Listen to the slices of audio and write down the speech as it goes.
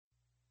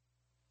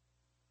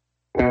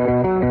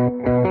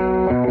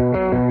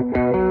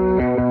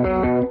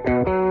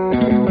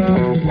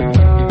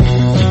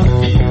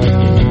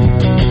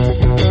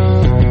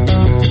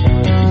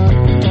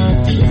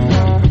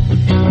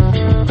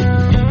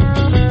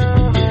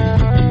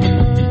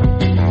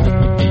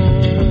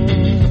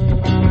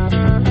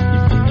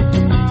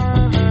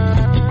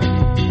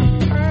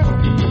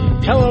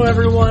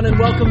everyone, and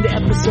welcome to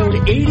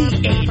episode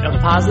 88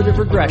 of Positive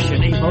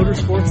Regression, a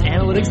motorsports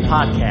analytics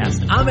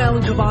podcast. I'm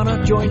Alan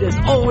Cavana, joined as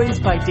always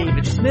by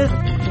David Smith,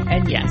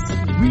 and yes,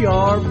 we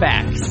are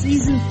back.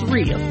 Season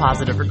 3 of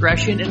Positive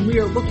Regression, and we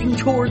are looking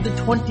toward the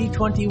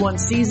 2021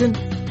 season.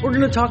 We're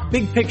going to talk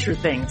big picture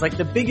things like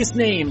the biggest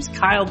names,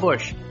 Kyle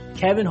Busch,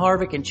 Kevin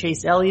Harvick, and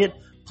Chase Elliott.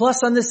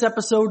 Plus, on this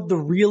episode, the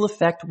real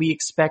effect we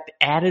expect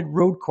added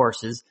road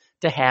courses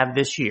to have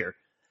this year.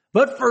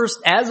 But first,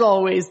 as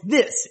always,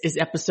 this is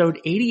episode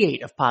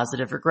 88 of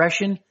Positive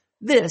Regression.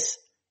 This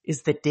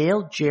is the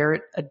Dale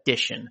Jarrett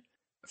edition.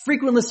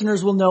 Frequent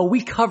listeners will know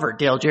we covered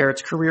Dale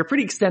Jarrett's career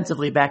pretty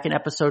extensively back in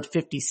episode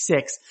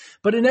 56,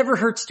 but it never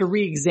hurts to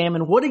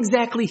re-examine what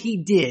exactly he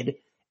did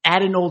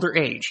at an older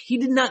age. He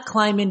did not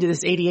climb into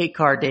this 88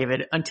 car,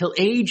 David, until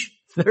age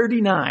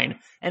 39,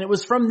 and it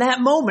was from that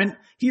moment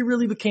he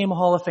really became a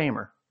Hall of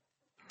Famer.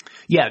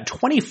 Yeah,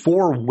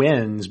 24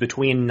 wins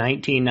between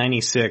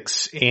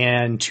 1996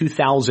 and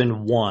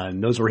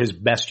 2001. Those were his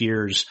best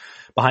years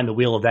behind the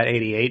wheel of that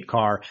 88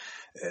 car.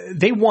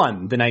 They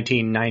won the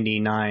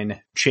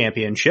 1999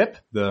 championship,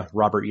 the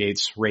Robert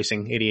Yates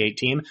Racing 88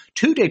 team,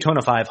 2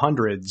 Daytona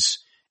 500s,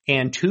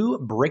 and 2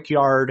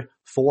 Brickyard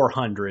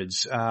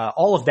 400s.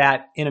 All of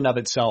that in and of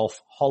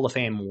itself, Hall of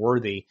Fame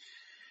worthy.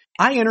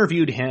 I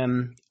interviewed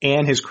him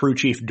and his crew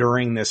chief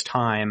during this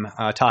time,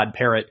 Todd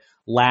Parrott,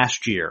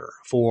 last year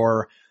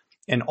for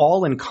an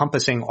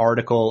all-encompassing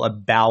article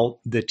about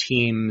the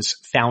team's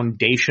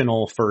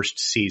foundational first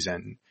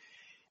season.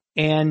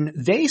 And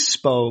they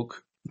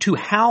spoke to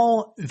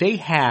how they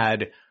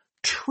had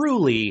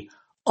truly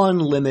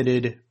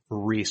unlimited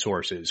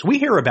resources. We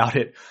hear about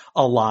it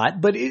a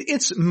lot, but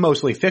it's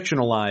mostly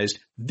fictionalized.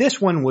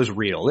 This one was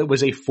real. It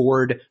was a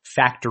Ford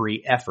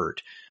factory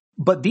effort.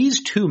 But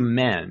these two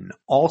men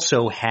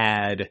also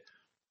had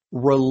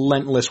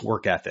relentless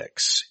work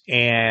ethics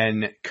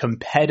and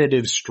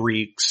competitive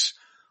streaks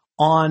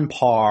on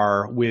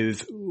par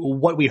with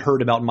what we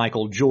heard about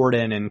Michael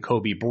Jordan and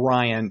Kobe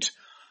Bryant.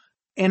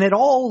 And it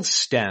all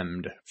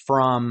stemmed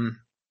from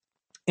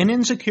an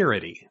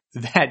insecurity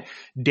that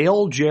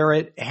Dale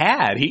Jarrett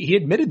had. He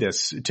admitted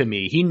this to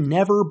me. He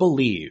never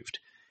believed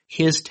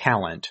his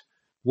talent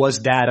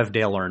was that of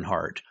Dale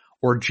Earnhardt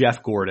or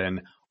Jeff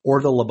Gordon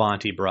or the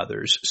Labonte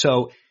brothers.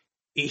 So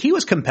he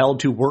was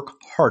compelled to work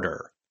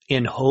harder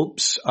in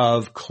hopes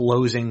of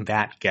closing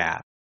that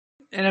gap.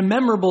 And a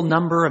memorable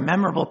number, a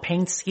memorable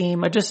paint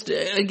scheme.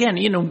 Again,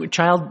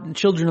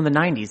 children of the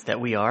 90s that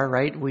we are,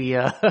 right?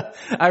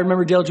 I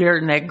remember Dale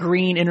Jarrett in that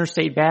green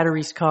Interstate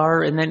Batteries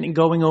car and then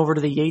going over to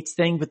the Yates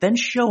thing, but then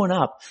showing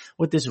up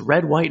with this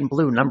red, white, and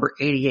blue number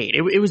 88.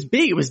 It was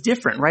big. It was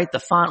different, right? The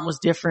font was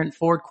different.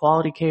 Ford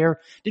Quality Care.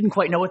 Didn't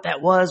quite know what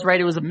that was,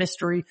 right? It was a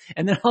mystery.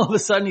 And then all of a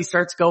sudden he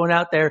starts going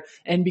out there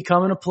and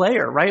becoming a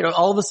player, right?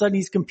 All of a sudden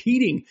he's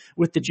competing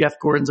with the Jeff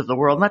Gordons of the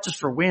world, not just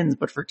for wins,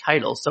 but for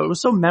titles. So it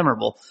was so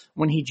memorable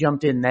when he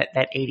jumped in that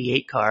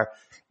 88 car.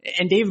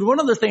 And David, one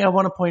other thing I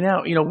want to point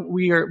out,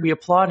 we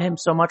applaud him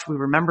so much. We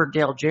remember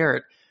Dale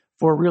Jarrett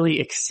for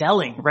really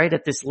excelling right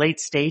at this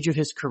late stage of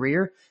his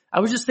career.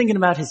 I was just thinking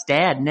about his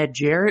dad, Ned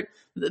Jarrett.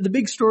 The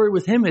big story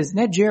with him is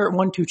Ned Jarrett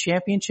won 2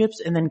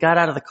 championships and then got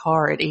out of the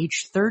car at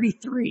age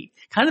 33.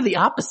 Kind of the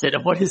opposite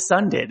of what his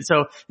son did.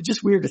 So it's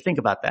just weird to think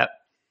about that.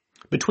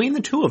 Between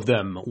the two of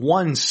them,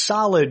 one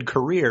solid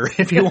career,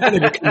 if you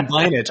wanted to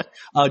combine it,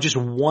 just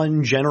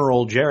one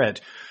General Jarrett.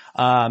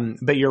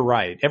 But you're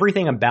right.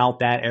 Everything about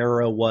that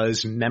era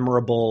was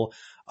memorable.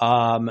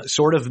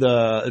 Sort of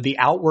the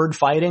outward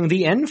fighting,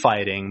 the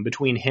infighting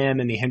between him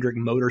and the Hendrick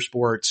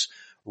Motorsports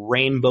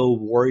Rainbow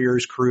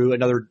Warriors crew.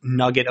 Another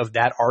nugget of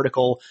that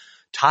article.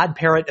 Todd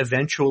Parrott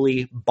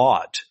eventually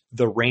bought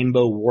the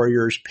Rainbow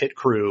Warriors pit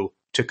crew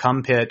to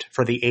come pit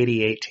for the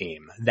 88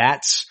 team.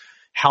 That's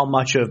how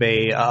much of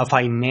a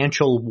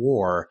financial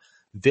war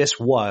this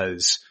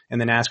was in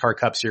the NASCAR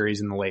Cup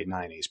Series in the late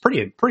 90s.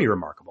 Pretty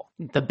remarkable.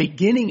 The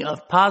beginning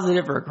of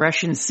Positive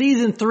Regression.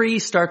 Season 3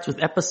 starts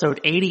with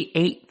episode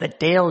 88, the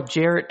Dale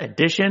Jarrett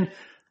edition.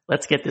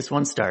 Let's get this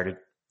one started.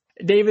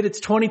 David, it's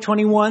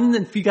 2021,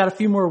 and we got a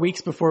few more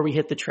weeks before we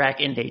hit the track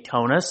in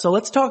Daytona. So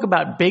let's talk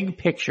about big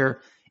picture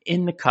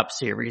in the Cup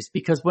Series,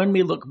 because when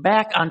we look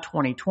back on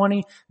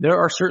 2020, there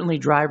are certainly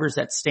drivers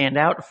that stand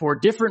out for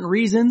different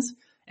reasons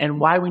and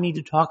why we need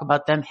to talk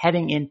about them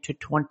heading into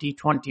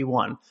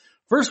 2021.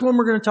 First one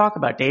we're going to talk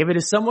about, David,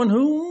 is someone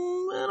who,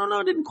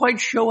 didn't quite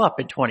show up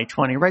in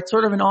 2020, right?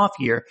 Sort of an off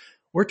year.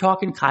 We're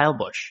talking Kyle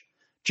Busch.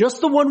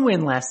 Just the one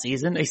win last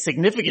season, a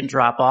significant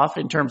drop off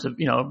in terms of,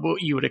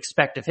 what you would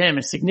expect of him,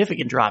 a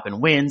significant drop in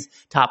wins,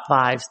 top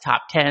 5s,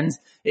 top 10s.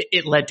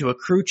 It led to a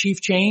crew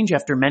chief change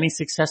after many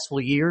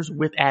successful years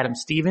with Adam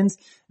Stevens.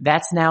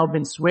 That's now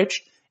been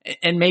switched.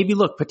 And maybe,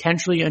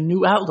 potentially a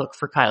new outlook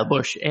for Kyle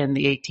Busch and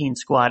the 18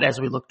 squad as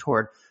we look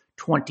toward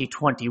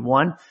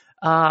 2021.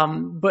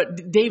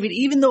 But David,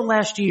 even though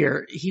last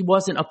year he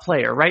wasn't a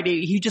player, right?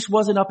 He just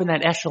wasn't up in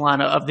that echelon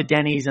of the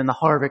Denny's and the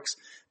Harvicks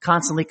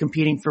constantly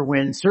competing for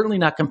wins, certainly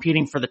not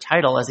competing for the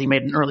title as he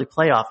made an early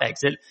playoff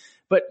exit.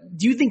 But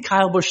do you think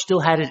Kyle Busch still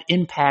had an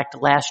impact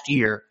last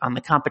year on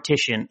the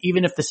competition,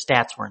 even if the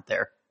stats weren't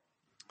there?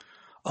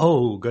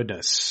 Oh,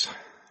 goodness.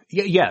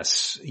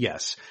 Yes.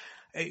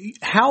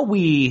 How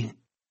we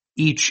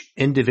each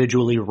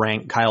individually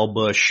rank Kyle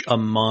Busch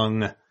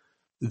among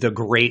the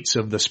greats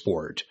of the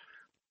sport,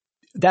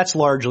 that's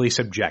largely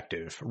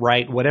subjective,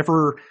 right?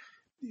 Whatever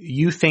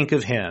you think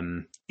of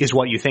him is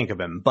what you think of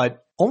him,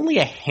 but only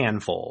a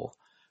handful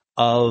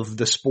of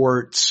the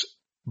sport's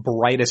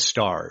brightest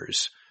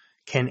stars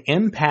can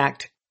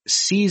impact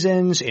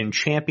seasons and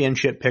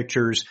championship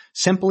pictures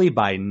simply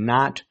by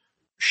not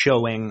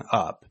showing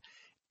up.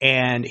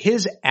 And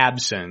his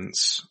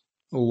absence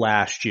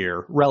last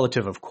year,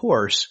 relative of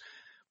course,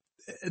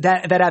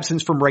 that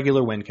absence from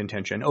regular win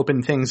contention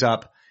opened things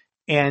up.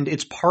 And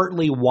it's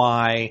partly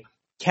why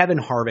Kevin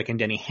Harvick and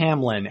Denny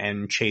Hamlin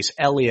and Chase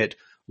Elliott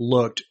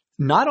looked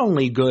not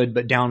only good,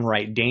 but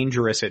downright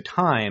dangerous at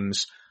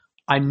times.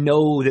 I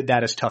know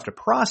that is tough to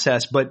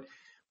process, but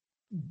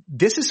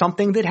this is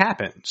something that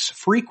happens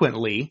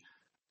frequently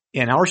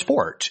in our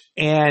sport.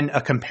 And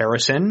a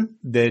comparison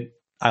that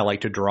I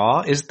like to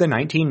draw is the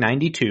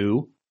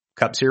 1992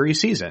 Cup Series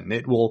season.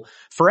 It will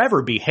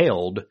forever be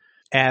hailed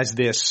as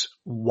this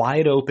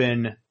wide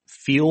open,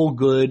 feel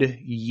good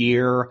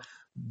year.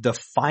 The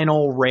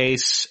final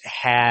race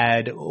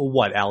had,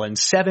 Alan,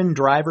 7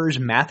 drivers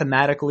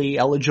mathematically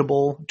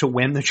eligible to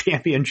win the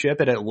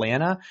championship at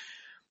Atlanta.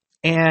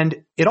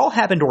 And it all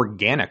happened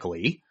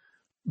organically,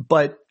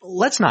 but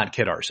let's not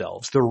kid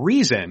ourselves. The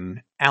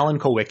reason Alan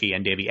Kulwicki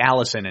and Davey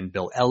Allison and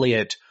Bill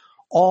Elliott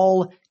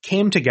all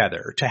came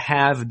together to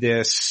have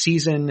this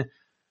season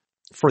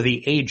for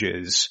the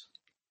ages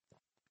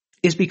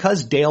is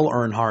because Dale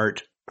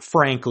Earnhardt,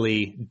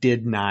 frankly,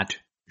 did not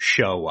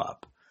show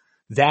up.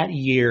 That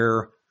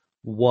year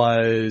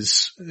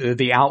was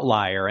the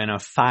outlier in a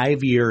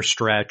 5-year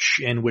stretch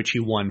in which he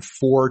won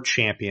 4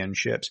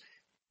 championships.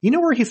 You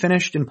know where he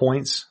finished in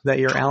points that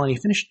year, Alan? He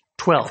finished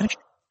 12th.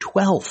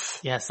 12th.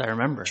 Yes, I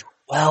remember.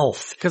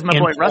 12th. Because my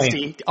boy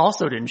Rusty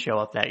also didn't show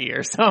up that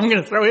year, so I'm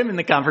going to throw him in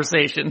the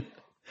conversation.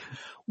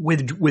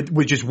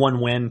 With just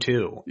one win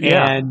too.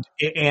 Yeah.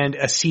 And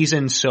a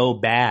season so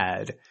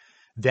bad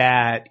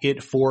that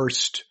it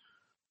forced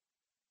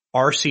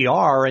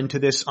RCR into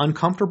this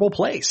uncomfortable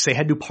place. They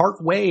had to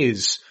part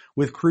ways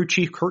with crew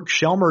chief Kirk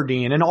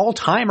Shelmerdine, an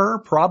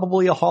all-timer,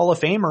 probably a Hall of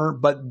Famer,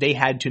 but they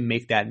had to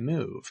make that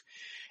move.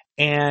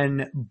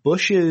 And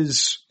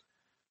Busch's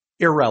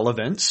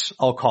irrelevance,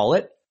 I'll call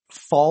it,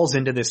 falls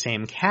into the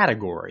same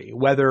category.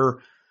 Whether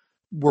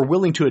we're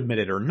willing to admit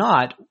it or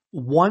not,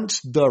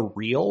 once the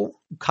real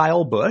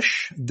Kyle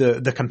Busch,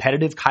 the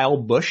competitive Kyle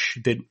Busch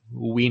that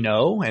we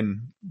know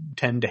and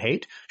tend to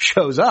hate,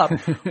 shows up,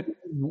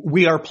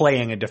 we are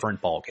playing a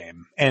different ball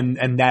game.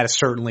 And that is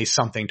certainly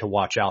something to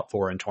watch out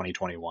for in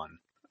 2021.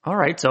 All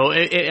right. So,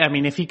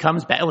 if he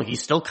comes back, look,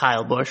 he's still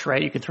Kyle Busch,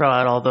 right? You can throw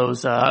out all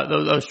those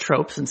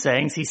tropes and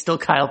sayings. He's still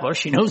Kyle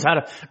Busch. He knows how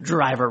to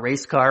drive a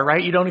race car,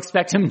 right? You don't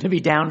expect him to be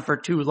down for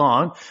too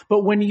long.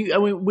 But when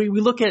we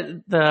look at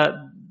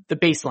the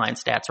baseline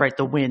stats, right?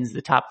 The wins,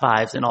 the top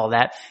 5s and all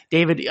that.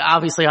 David,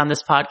 obviously on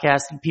this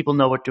podcast, people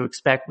know what to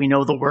expect. We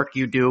know the work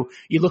you do.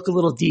 You look a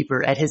little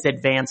deeper at his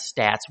advanced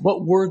stats.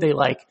 What were they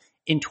like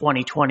in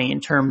 2020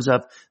 in terms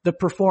of the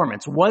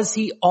performance? Was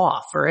he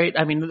off, right?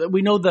 I mean,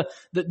 we know the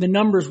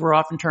numbers were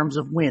off in terms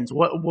of wins.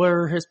 What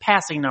were his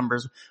passing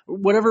numbers?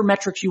 Whatever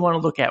metrics you want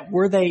to look at,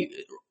 were they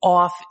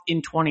off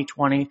in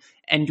 2020?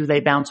 And do they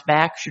bounce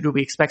back? Should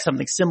we expect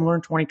something similar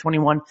in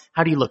 2021?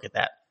 How do you look at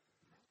that?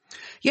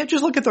 Yeah,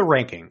 just look at the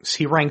rankings.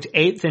 He ranked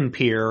 8th in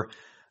Peer.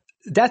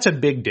 That's a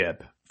big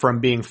dip from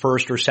being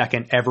 1st or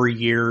 2nd every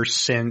year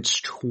since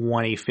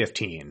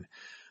 2015.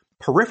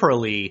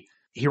 Peripherally,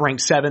 he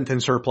ranked 7th in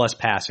surplus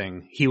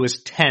passing. He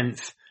was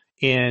 10th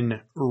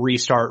in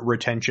restart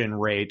retention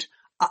rate.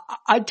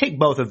 I'd take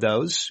both of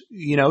those.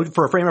 You know,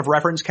 for a frame of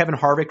reference, Kevin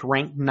Harvick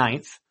ranked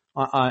 9th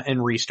in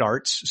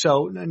restarts,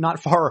 so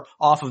not far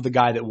off of the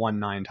guy that won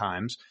 9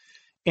 times.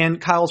 And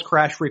Kyle's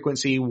crash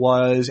frequency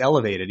was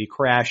elevated. He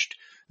crashed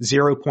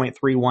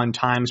 0.31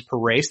 times per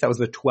race. That was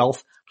the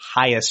 12th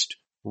highest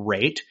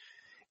rate.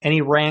 And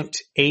he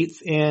ranked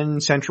 8th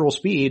in central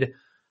speed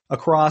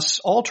across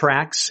all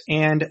tracks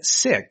and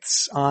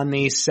 6th on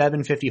the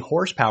 750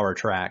 horsepower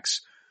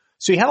tracks.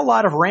 So he had a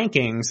lot of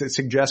rankings that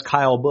suggest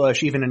Kyle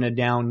Busch, even in a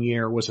down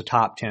year, was a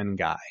top 10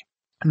 guy.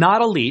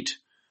 Not elite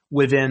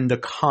within the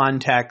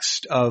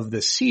context of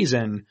the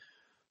season,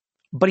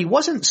 but he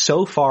wasn't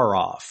so far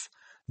off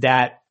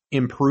that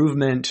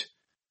improvement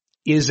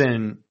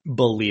isn't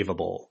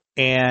believable.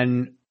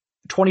 And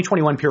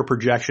 2021 Peer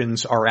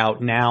projections are out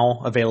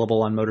now,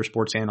 available on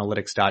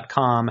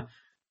motorsportsanalytics.com.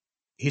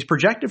 He's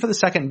projected for the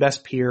 2nd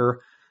best Peer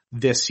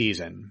this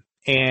season.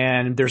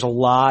 And there's a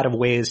lot of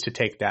ways to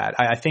take that.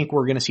 I think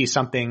we're going to see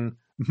something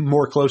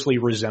more closely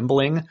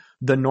resembling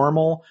the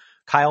normal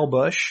Kyle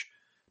Busch.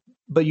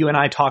 But you and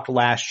I talked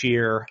last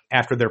year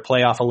after their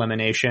playoff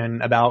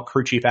elimination about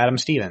crew chief Adam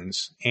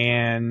Stevens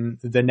and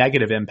the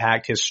negative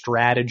impact his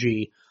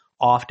strategy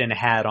often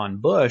had on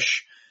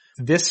Busch.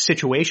 This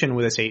situation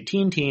with this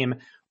 18 team,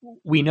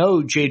 we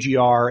know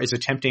JGR is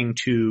attempting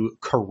to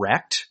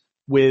correct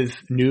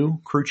with new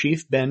crew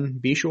chief Ben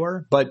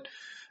Beshore, but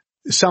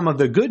some of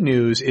the good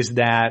news is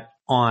that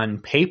on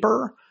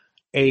paper,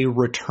 a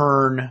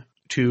return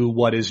to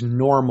what is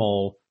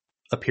normal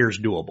appears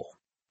doable.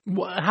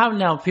 How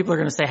now? People are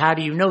going to say, how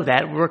do you know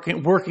that?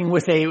 Working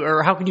with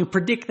or how can you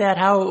predict that?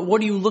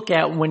 What do you look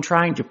at when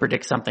trying to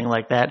predict something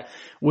like that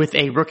with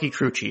a rookie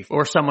crew chief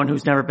or someone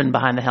who's never been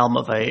behind the helm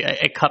of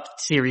a Cup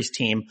Series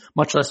team,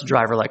 much less a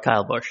driver like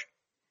Kyle Busch?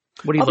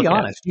 What do you look at? I'll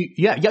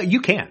be honest.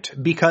 You can't,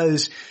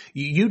 because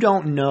you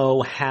don't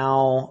know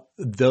how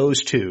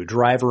those two,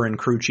 driver and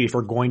crew chief,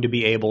 are going to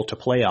be able to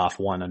play off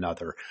one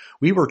another.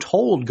 We were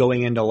told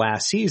going into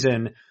last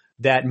season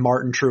that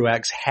Martin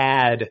Truex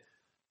had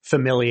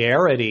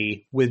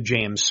familiarity with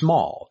James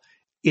Small.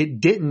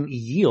 It didn't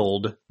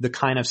yield the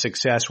kind of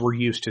success we're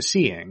used to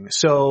seeing.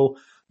 So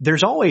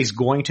there's always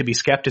going to be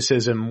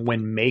skepticism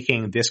when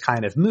making this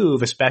kind of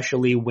move,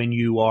 especially when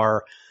you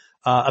are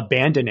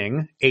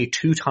abandoning a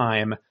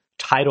two-time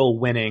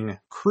title-winning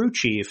crew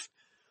chief.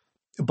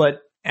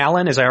 But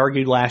Alan, as I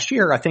argued last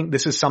year, I think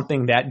this is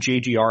something that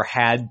JGR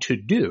had to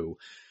do.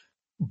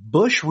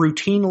 Busch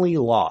routinely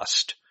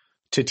lost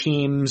to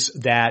teams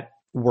that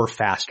were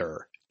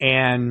faster.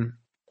 And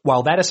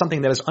while that is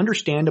something that is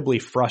understandably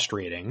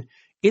frustrating,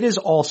 it is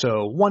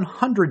also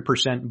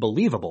 100%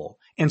 believable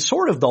and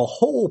sort of the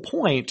whole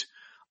point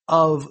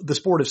of the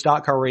sport of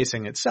stock car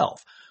racing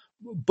itself.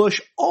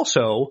 Busch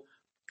also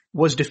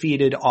was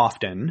defeated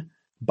often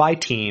by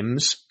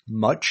teams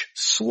much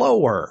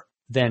slower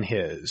than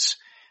his.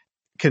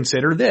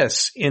 Consider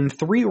this: in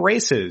 3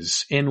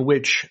 races in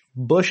which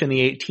Busch and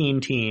the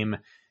 18 team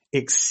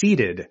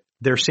exceeded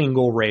their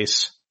single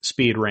race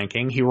speed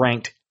ranking, he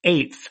ranked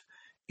 8th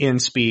in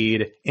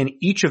speed in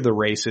each of the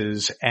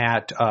races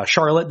at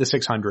Charlotte, the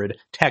 600,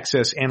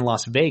 Texas, and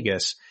Las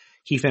Vegas.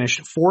 He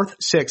finished 4th,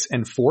 6th,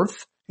 and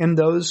 4th in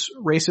those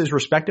races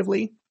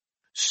respectively.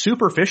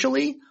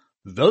 Superficially,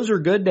 those are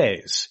good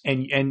days,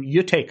 and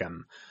you take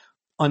them,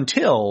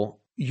 until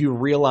you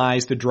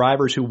realize the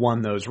drivers who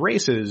won those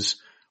races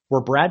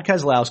were Brad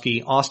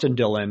Keselowski, Austin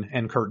Dillon,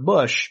 and Kurt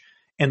Busch,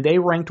 and they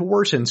ranked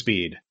worse in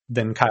speed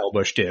than Kyle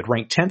Busch did,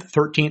 ranked 10th,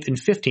 13th, and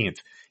 15th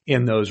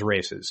in those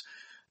races.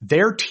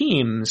 Their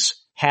teams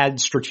had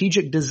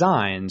strategic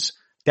designs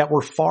that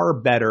were far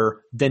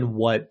better than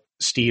what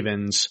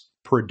Stevens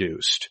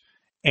produced.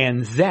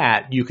 And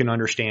that, you can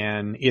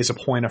understand, is a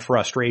point of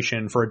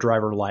frustration for a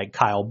driver like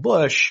Kyle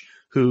Busch,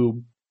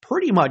 who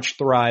pretty much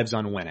thrives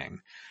on winning.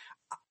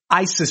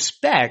 I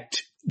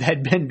suspect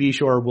that Ben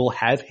Beshore will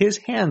have his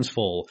hands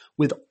full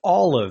with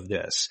all of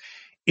this.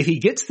 If he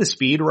gets the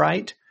speed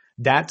right,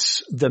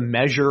 that's the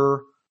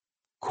measure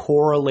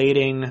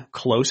correlating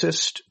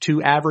closest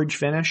to average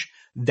finish.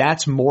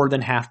 That's more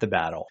than half the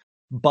battle.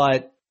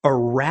 But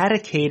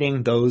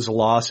eradicating those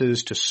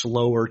losses to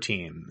slower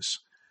teams,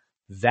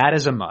 that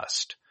is a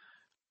must.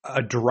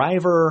 A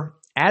driver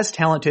as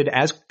talented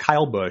as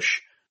Kyle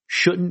Busch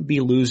shouldn't be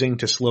losing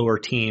to slower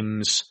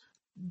teams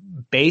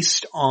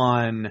based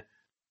on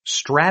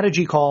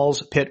strategy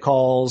calls, pit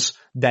calls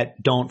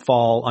that don't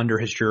fall under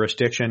his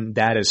jurisdiction.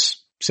 That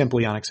is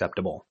simply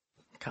unacceptable.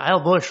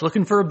 Kyle Busch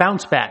looking for a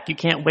bounce back. You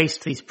can't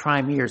waste these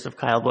prime years of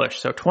Kyle Busch.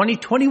 So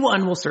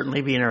 2021 will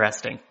certainly be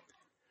interesting.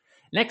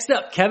 Next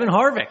up, Kevin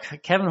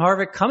Harvick. Kevin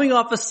Harvick coming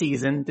off a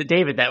season that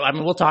David,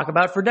 we'll talk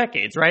about for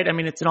decades, right? I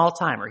mean, it's an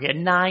all-timer. He had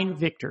 9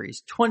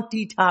 victories,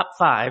 20 top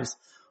 5s,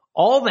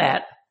 all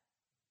that,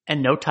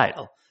 and no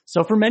title.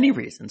 So for many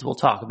reasons, we'll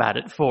talk about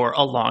it for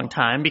a long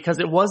time, because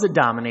it was a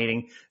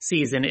dominating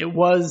season. It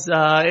was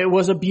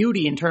a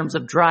beauty in terms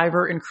of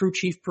driver and crew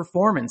chief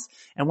performance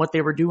and what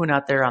they were doing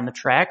out there on the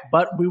track.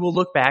 But we will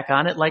look back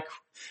on it like,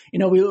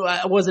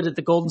 was it at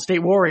the Golden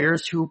State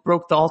Warriors who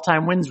broke the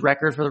all-time wins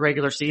record for the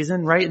regular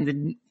season, right? And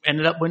then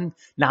ended up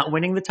not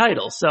winning the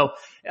title. So,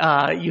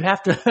 you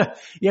have to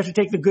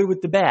take the good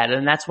with the bad.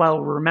 And that's why we'll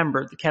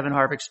remember the Kevin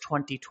Harvick's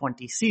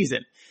 2020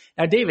 season.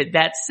 Now, David,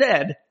 that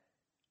said,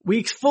 I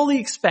fully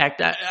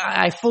expect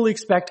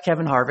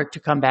Kevin Harvick to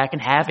come back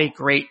and have a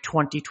great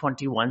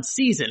 2021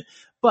 season.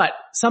 But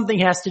something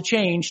has to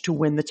change to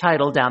win the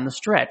title down the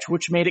stretch,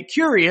 which made it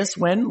curious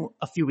when,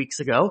 a few weeks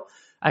ago,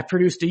 I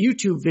produced a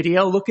YouTube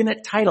video looking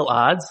at title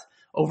odds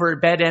over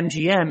at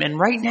BetMGM. And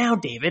right now,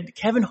 David,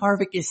 Kevin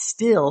Harvick is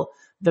still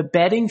the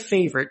betting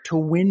favorite to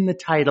win the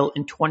title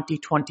in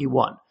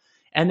 2021.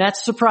 And that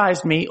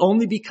surprised me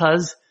only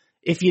because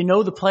if you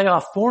know the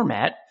playoff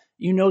format,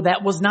 you know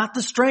that was not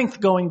the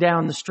strength going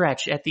down the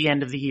stretch at the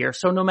end of the year.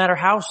 So no matter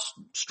how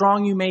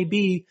strong you may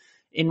be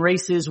in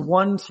races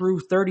 1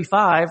 through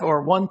 35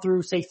 or 1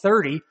 through, say,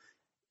 30,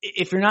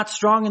 if you're not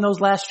strong in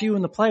those last few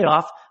in the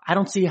playoff, I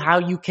don't see how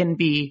you can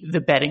be the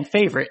betting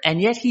favorite.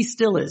 And yet he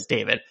still is,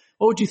 David.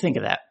 What would you think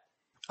of that?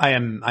 I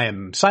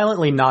am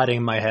silently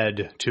nodding my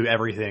head to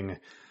everything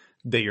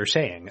that you're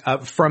saying.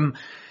 From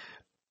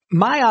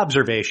my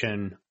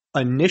observation,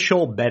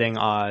 initial betting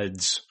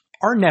odds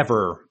are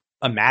never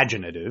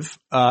imaginative.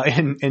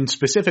 And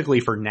specifically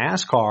for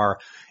NASCAR,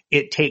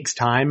 it takes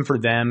time for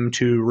them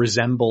to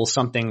resemble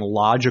something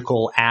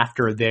logical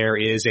after there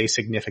is a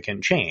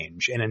significant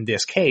change. And in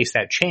this case,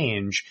 that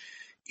change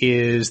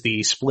is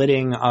the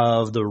splitting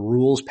of the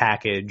rules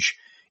package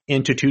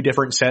into two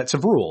different sets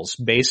of rules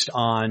based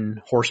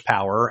on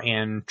horsepower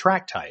and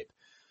track type.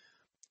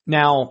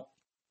 Now,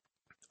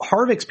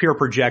 Harvick's pure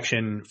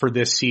projection for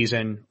this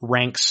season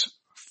ranks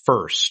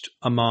first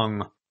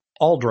among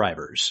all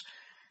drivers.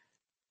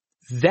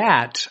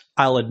 That,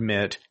 I'll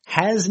admit,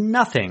 has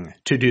nothing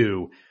to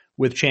do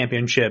with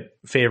championship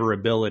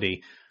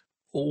favorability.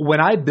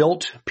 When I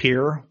built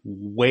Pure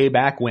way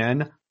back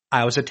when,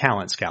 I was a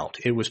talent scout.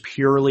 It was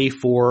purely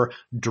for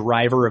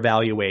driver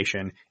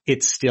evaluation.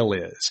 It still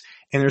is.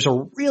 And there's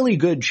a really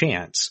good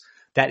chance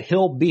that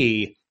he'll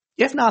be,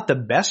 if not the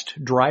best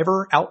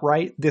driver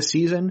outright this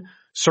season,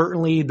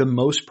 certainly the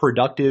most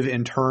productive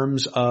in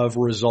terms of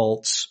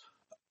results,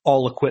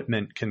 all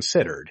equipment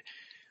considered.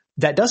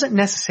 That doesn't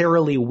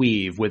necessarily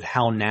weave with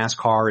how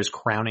NASCAR is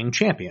crowning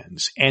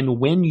champions. And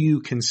when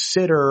you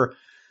consider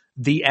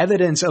the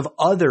evidence of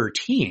other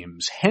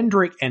teams,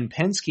 Hendrick and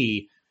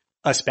Penske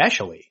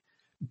especially,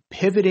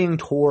 pivoting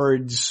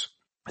towards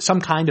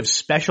some kind of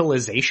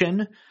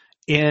specialization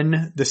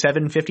in the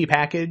 750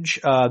 package,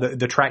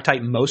 the track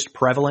type most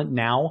prevalent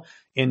now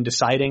in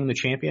deciding the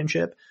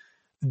championship,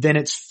 then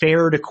it's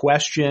fair to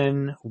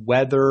question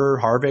whether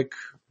Harvick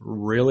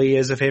really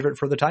is a favorite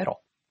for the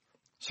title.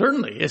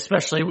 Certainly,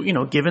 especially,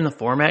 given the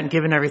format and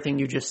given everything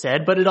you just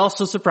said, but it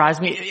also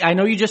surprised me. I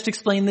know you just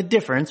explained the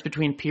difference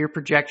between peer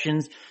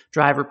projections,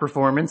 driver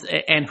performance,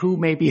 and who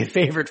may be a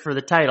favorite for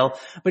the title.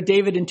 But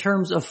David, in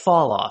terms of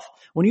fall off,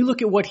 when you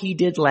look at what he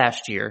did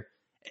last year,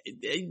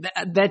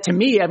 that to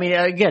me,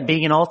 again,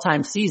 being an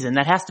all-time season,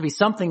 that has to be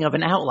something of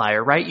an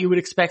outlier, right? You would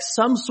expect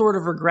some sort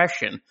of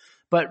regression,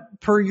 but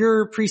per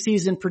your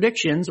preseason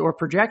predictions or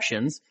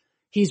projections,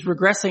 he's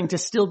regressing to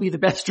still be the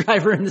best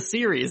driver in the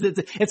series.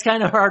 It's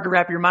kind of hard to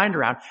wrap your mind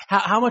around.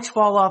 How much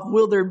fall off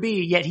will there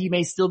be, yet he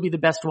may still be the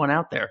best one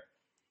out there?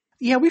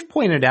 Yeah, we've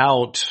pointed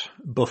out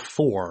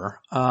before,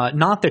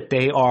 not that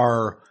they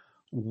are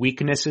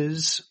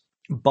weaknesses,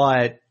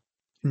 but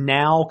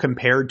now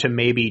compared to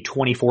maybe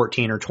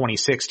 2014 or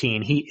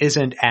 2016, he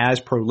isn't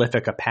as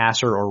prolific a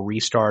passer or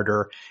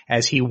restarter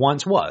as he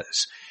once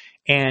was.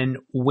 And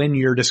when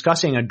you're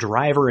discussing a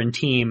driver and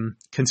team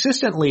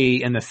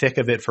consistently in the thick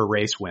of it for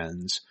race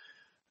wins,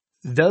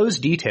 those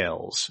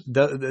details,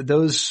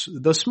 those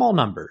small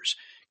numbers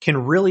can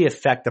really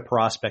affect the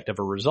prospect of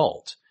a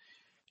result.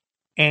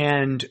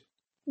 And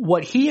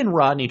what he and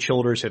Rodney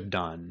Childers have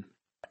done,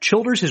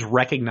 Childers has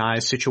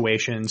recognized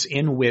situations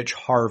in which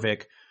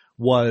Harvick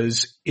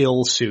was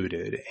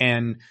ill-suited,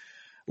 and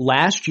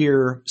last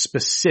year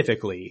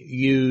specifically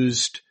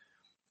used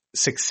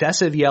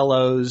successive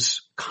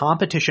yellows,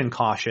 competition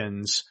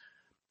cautions,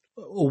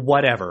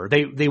 whatever.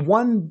 They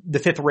won the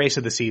fifth race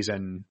of the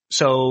season,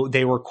 so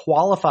they were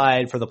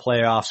qualified for the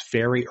playoffs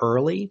very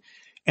early,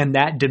 and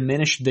that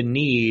diminished the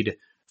need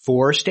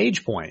for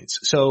stage points.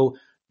 So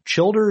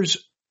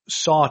Childers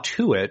saw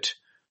to it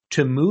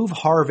to move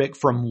Harvick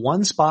from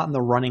one spot in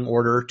the running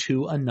order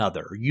to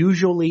another,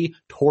 usually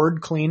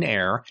toward clean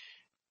air.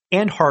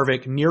 And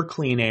Harvick near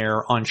clean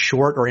air on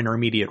short or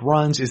intermediate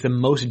runs is the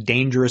most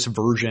dangerous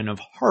version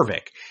of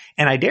Harvick.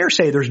 And I dare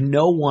say there's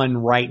no one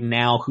right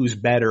now who's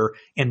better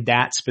in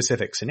that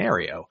specific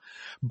scenario.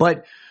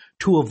 But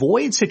to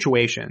avoid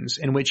situations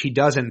in which he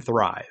doesn't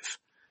thrive,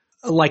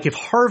 like if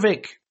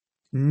Harvick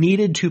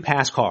needed to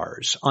pass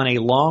cars on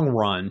a long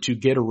run to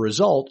get a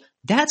result,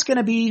 that's going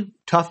to be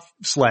tough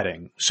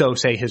sledding, so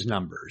say his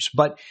numbers.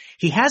 But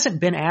he hasn't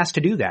been asked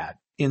to do that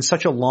in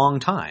such a long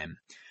time.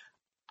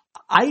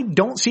 I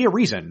don't see a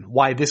reason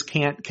why this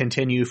can't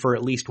continue for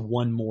at least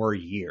one more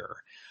year.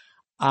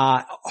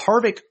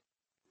 Harvick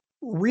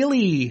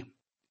really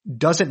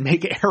doesn't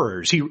make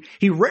errors.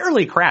 He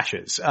rarely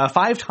crashes.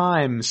 5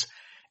 times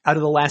out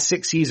of the last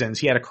 6 seasons,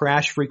 he had a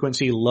crash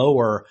frequency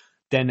lower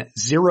than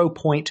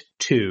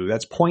 0.2.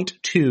 That's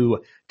 0.2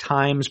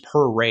 times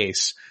per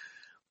race.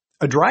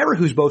 A driver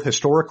who's both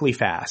historically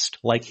fast,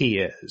 like he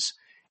is,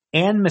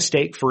 and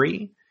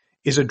mistake-free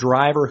is a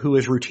driver who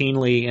is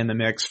routinely in the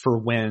mix for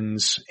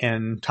wins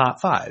and top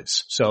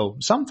fives. So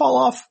some fall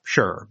off,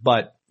 sure,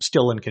 but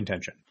still in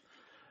contention.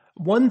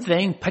 One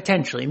thing,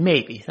 potentially,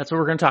 maybe, that's what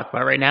we're going to talk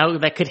about right now,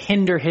 that could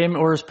hinder him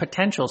or his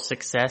potential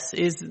success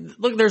is,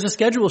 look, there's a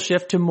schedule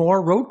shift to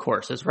more road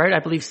courses, right? I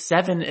believe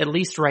 7 at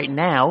least right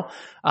now.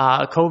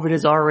 COVID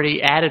has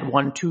already added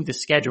one to the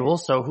schedule,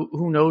 so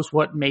who knows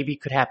what maybe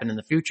could happen in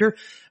the future.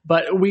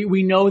 But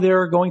we know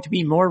there are going to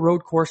be more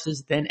road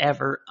courses than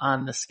ever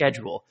on the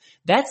schedule.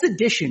 That's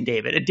addition,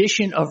 David,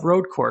 addition of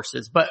road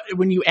courses. But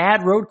when you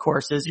add road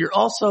courses, you're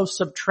also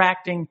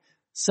subtracting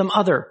some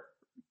other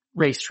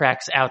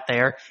racetracks out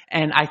there.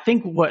 And I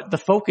think what the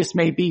focus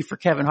may be for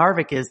Kevin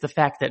Harvick is the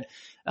fact that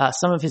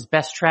some of his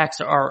best tracks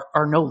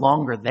are no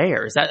longer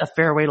there. Is that a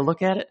fair way to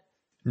look at it?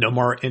 No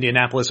more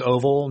Indianapolis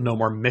Oval, no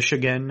more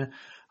Michigan.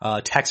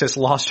 Texas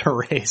lost a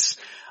race.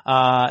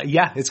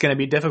 Yeah, it's going to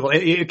be difficult.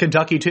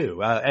 Kentucky too.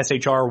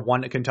 SHR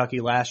won at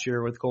Kentucky last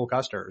year with Cole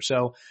Custer.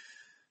 So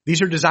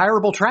these are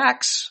desirable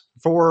tracks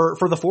for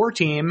the 4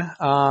 team.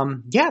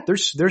 Yeah,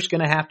 there's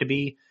going to have to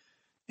be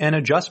an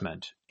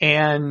adjustment.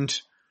 And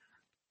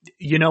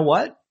you know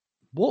what?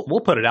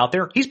 we'll put it out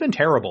there. He's been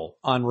terrible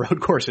on road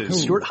courses. Ooh.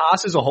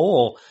 Stewart-Haas as a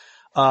whole,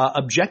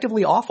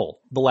 objectively awful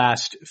the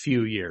last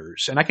few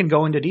years. And I can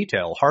go into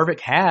detail. Harvick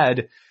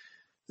had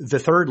the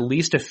third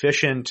least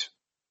efficient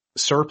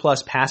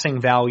surplus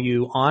passing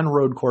value on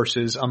road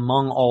courses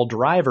among all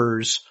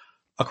drivers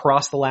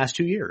across the last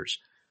 2 years.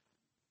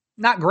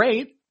 Not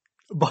great,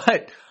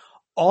 but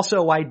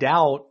also I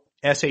doubt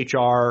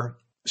SHR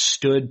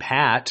stood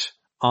pat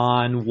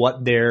on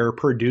what they're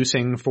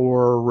producing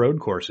for road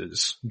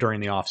courses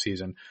during the off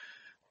season.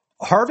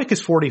 Harvick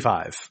is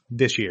 45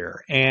 this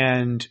year.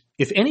 And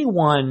if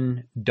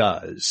anyone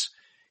does,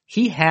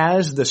 he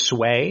has the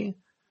sway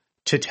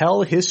to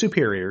tell his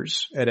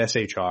superiors at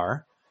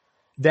SHR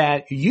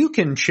that you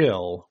can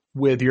chill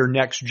with your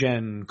next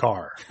gen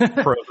car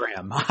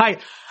program.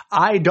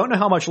 I don't know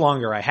how much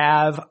longer I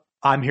have.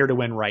 I'm here to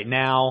win right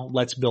now.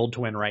 Let's build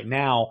to win right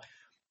now.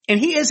 And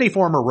he is a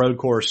former road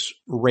course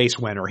race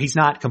winner. He's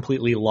not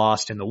completely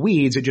lost in the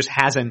weeds. It just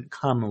hasn't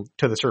come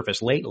to the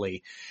surface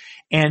lately.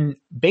 And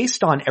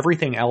based on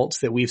everything else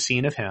that we've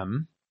seen of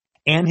him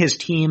and his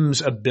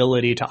team's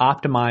ability to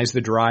optimize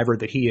the driver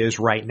that he is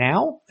right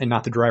now and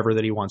not the driver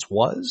that he once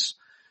was,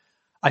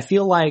 I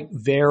feel like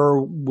there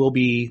will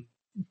be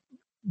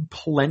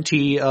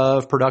plenty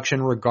of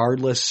production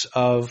regardless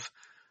of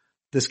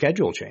the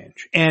schedule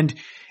change. And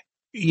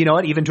you know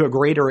what, even to a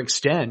greater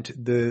extent,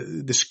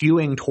 the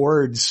skewing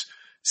towards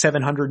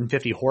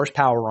 750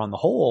 horsepower on the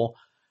whole,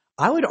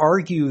 I would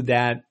argue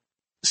that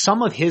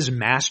some of his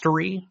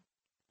mastery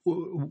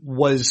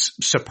was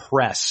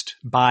suppressed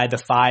by the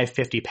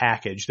 550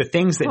 package. The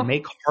things that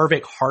make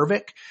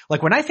Harvick,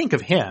 like when I think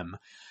of him,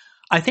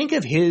 I think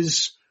of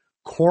his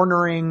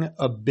cornering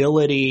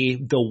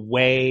ability the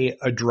way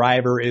a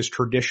driver is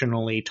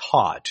traditionally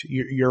taught.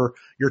 You're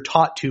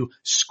taught to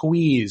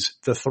squeeze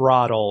the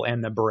throttle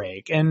and the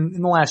brake. And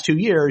in the last 2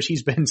 years,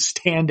 he's been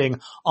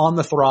standing on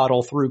the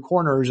throttle through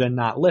corners and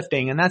not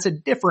lifting. And that's a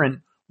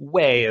different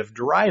way of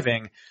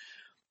driving.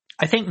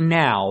 I think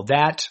now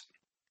that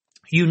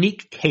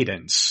unique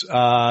cadence,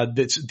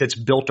 that's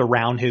built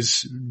around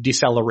his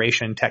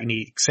deceleration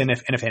techniques. And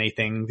if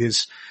anything,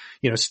 his,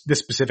 this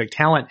specific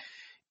talent,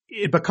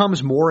 it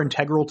becomes more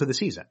integral to the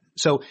season.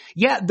 So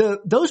yeah,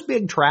 those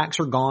big tracks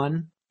are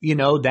gone.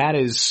 That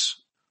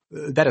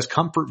is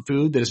comfort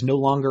food that is no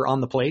longer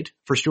on the plate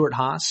for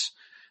Stewart-Haas.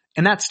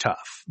 And that's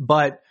tough,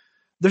 but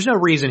there's no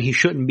reason he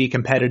shouldn't be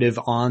competitive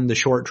on the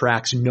short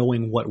tracks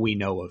knowing what we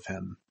know of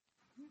him.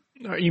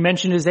 You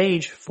mentioned his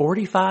age,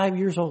 45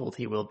 years old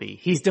he will be.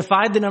 He's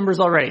defied the numbers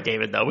already,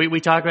 David, though. We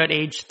talk about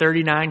age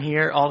 39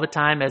 here all the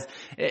time as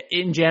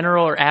in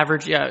general or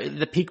average,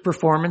 the peak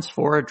performance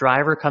for a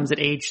driver comes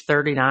at age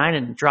 39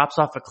 and drops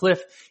off a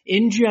cliff.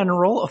 In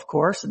general, of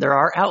course, there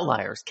are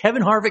outliers.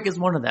 Kevin Harvick is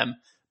one of them,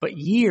 but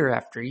year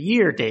after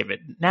year,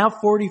 David, now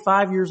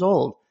 45 years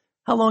old,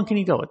 how long can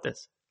he go with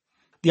this?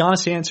 The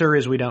honest answer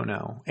is we don't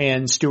know.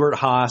 And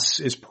Stewart-Haas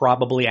is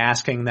probably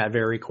asking that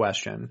very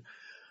question.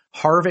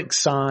 Harvick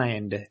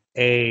signed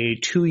a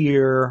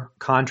 2-year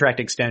contract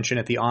extension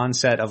at the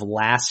onset of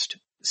last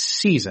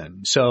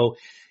season. So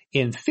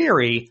in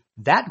theory,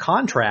 that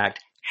contract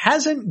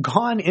hasn't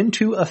gone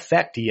into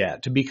effect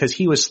yet because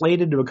he was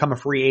slated to become a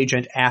free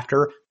agent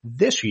after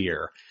this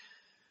year.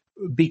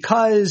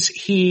 Because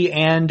he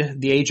and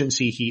the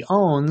agency he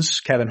owns,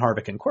 Kevin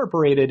Harvick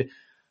Incorporated,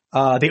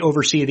 they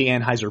oversee the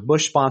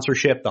Anheuser-Busch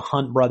sponsorship, the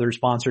Hunt Brothers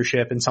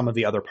sponsorship, and some of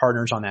the other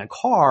partners on that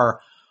car.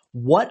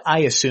 What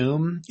I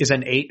assume is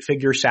an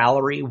 8-figure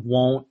salary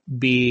won't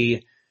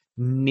be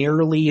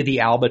nearly the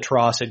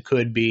albatross it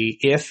could be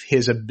if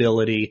his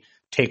ability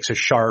takes a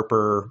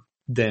sharper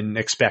than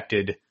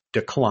expected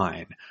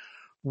decline.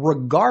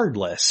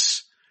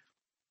 Regardless,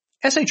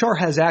 SHR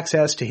has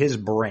access to his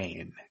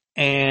brain,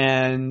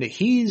 and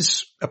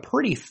he's a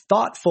pretty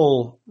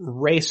thoughtful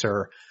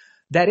racer.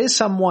 That is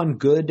someone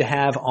good to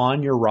have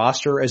on your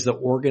roster as the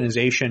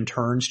organization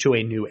turns to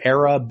a new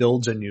era,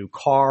 builds a new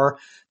car.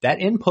 That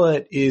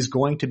input is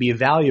going to be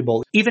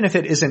valuable. Even if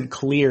it isn't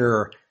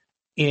clear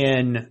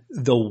in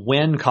the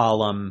win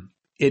column,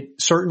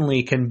 it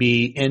certainly can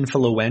be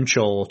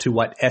influential to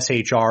what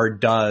SHR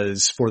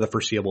does for the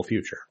foreseeable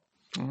future.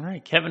 All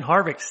right. Kevin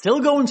Harvick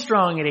still going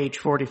strong at age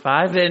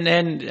 45.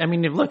 And I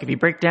mean, look, if you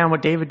break down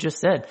what David just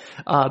said,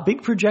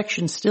 big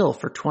projection still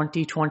for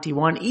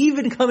 2021,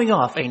 even coming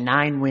off a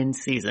 9-win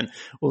season.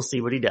 We'll see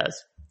what he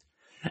does.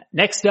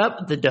 Next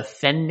up, the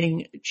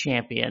defending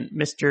champion,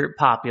 Mr.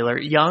 Popular,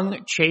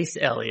 young Chase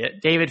Elliott.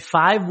 David,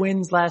 5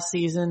 wins last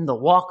season, the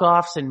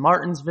walk-offs in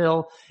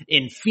Martinsville,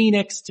 in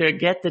Phoenix to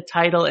get the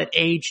title at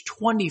age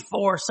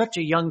 24. Such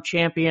a young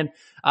champion,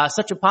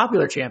 such a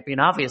popular champion,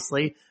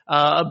 obviously.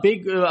 A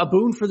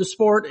boon for the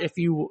sport if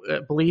you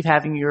believe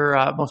having your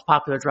most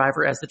popular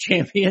driver as the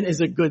champion is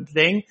a good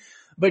thing.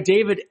 But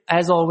David,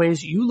 as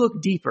always, you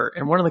look deeper.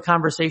 And one of the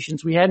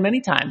conversations we had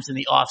many times in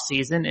the off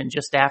season and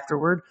just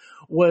afterward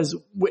was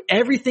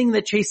everything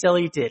that Chase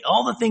Elliott did,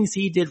 all the things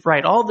he did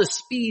right, all the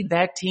speed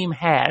that team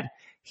had.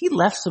 He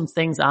left some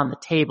things on the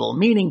table,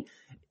 meaning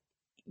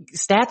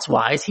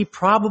stats-wise, he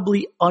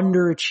probably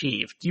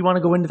underachieved. Do you want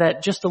to go into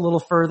that just a little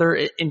further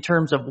in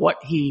terms of what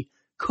he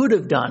could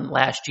have done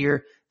last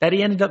year that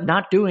he ended up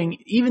not doing,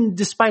 even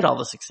despite all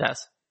the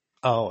success?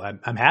 Oh,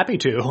 I'm happy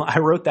to. I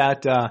wrote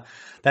that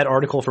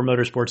article for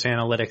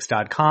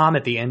motorsportsanalytics.com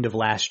at the end of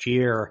last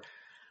year.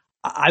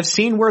 I've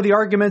seen where the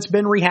argument's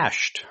been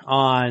rehashed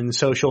on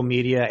social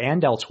media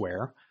and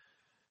elsewhere.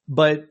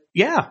 But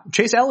yeah,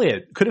 Chase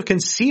Elliott could have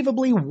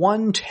conceivably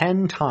won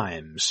 10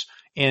 times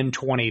in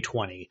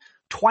 2020.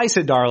 Twice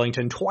at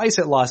Darlington, twice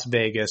at Las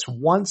Vegas,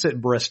 once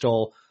at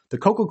Bristol, the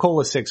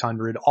Coca-Cola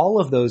 600. All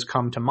of those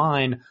come to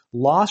mind.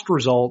 Lost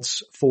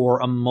results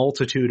for a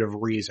multitude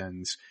of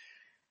reasons.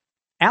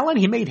 Alan,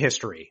 he made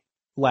history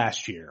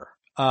last year.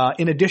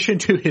 In addition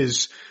to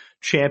his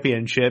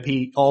championship,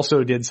 he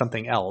also did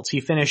something else. He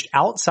finished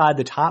outside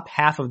the top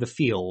half of the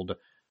field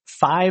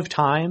 5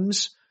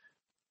 times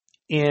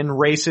in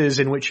races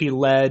in which he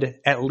led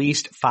at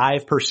least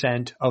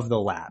 5% of the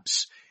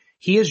laps.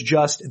 He is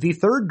just the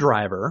third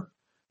driver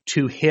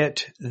to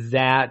hit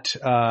that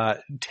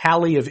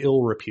tally of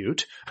ill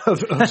repute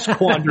of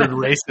squandered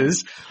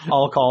races,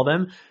 I'll call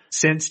them,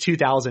 since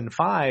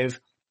 2005.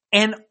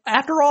 And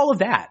after all of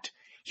that,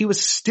 he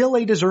was still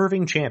a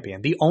deserving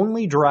champion, the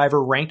only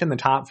driver ranked in the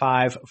top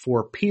 5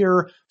 for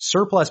pure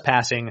surplus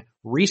passing,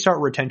 restart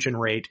retention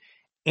rate,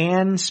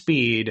 and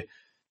speed.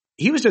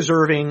 He was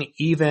deserving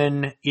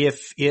even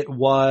if it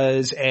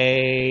was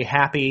a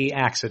happy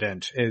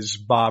accident, as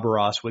Bob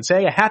Ross would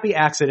say, a happy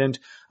accident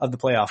of the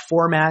playoff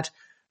format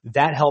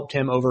that helped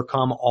him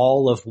overcome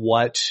all of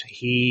what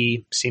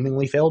he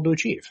seemingly failed to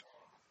achieve.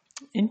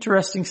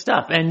 Interesting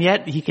stuff. And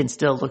yet he can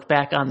still look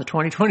back on the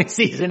 2020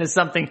 season as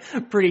something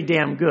pretty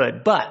damn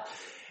good. But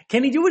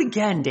can he do it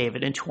again,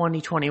 David, in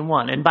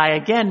 2021? And by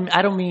again,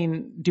 I don't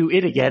mean do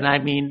it again. I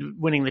mean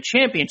winning the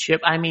championship.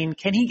 I mean,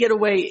 can he get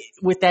away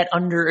with that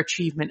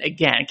underachievement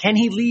again? Can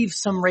he leave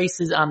some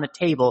races on the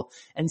table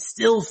and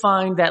still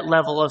find that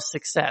level of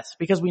success?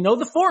 Because we know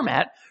the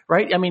format,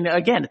 right? I mean,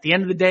 again, at the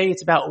end of the day,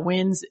 it's about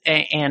wins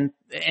and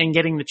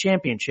getting the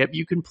championship.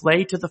 You can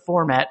play to the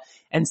format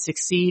and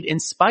succeed in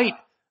spite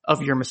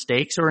of your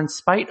mistakes or in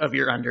spite of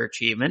your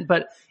underachievement.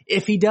 But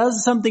if he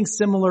does something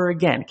similar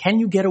again, can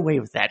you get away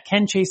with that?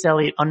 Can Chase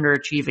Elliott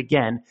underachieve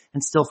again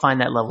and still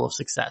find that level of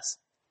success?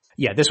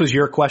 Yeah, this was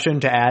your question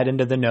to add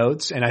into the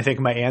notes. And I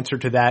think my answer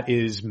to that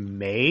is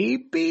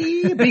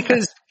maybe,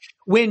 because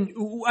when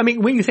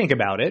you think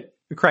about it,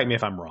 correct me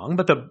if I'm wrong,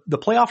 but the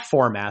playoff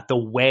format, the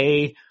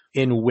way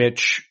in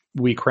which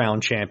we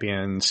crown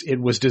champions, it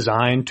was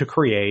designed to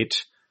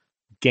create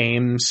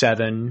Game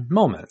 7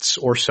 moments,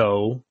 or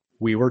so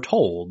we were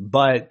told.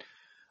 But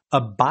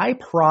a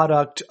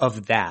byproduct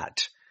of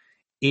that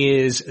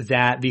is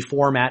that the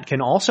format can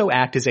also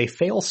act as a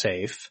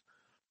failsafe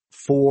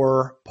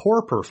for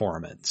poor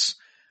performance.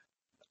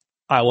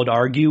 I would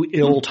argue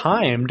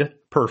ill-timed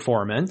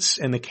performance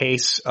in the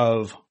case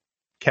of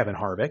Kevin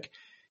Harvick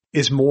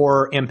is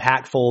more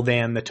impactful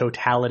than the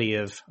totality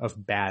of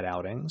bad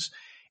outings.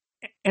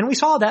 And we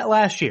saw that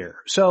last year.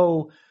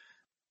 So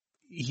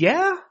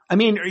yeah, I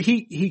mean,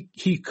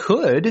 he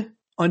could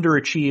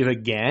underachieve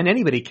again.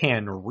 Anybody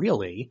can,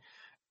 really,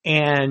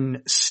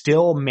 and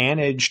still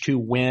manage to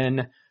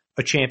win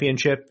a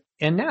championship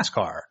in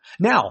NASCAR.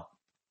 Now,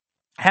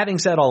 having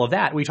said all of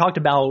that, we talked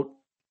about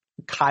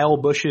Kyle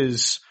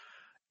Busch's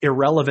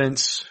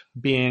irrelevance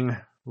being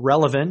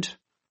relevant.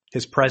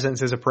 His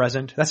presence is a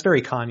present. That's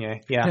very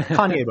Kanye. Yeah,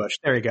 Kanye Busch.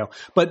 There you go.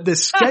 But the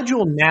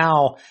schedule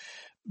now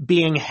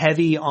being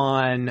heavy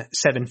on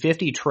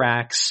 750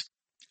 tracks,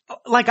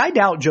 like, I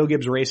doubt Joe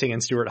Gibbs Racing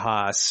and Stuart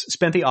Haas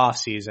spent the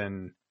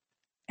offseason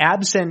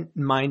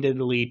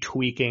absent-mindedly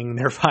tweaking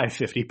their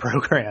 550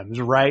 programs,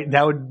 right?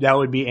 That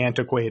would be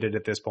antiquated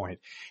at this point.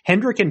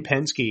 Hendrick and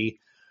Penske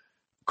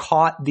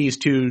caught these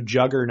two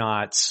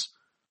juggernauts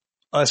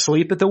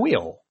asleep at the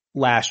wheel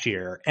last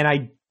year. And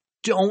I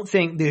don't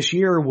think this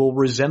year will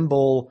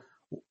resemble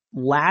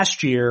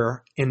last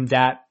year in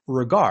that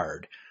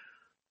regard.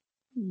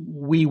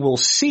 We will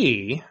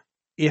see,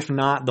 if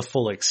not the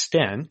full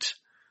extent,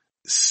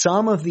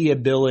 some of the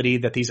ability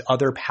that these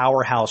other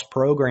powerhouse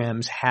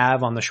programs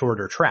have on the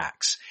shorter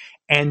tracks.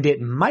 And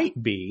it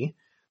might be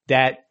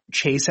that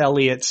Chase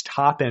Elliott's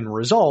top end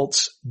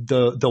results,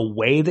 the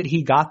way that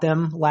he got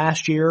them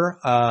last year,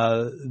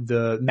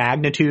 the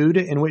magnitude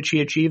in which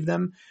he achieved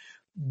them,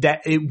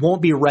 that it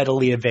won't be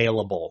readily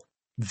available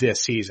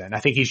this season. I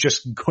think he's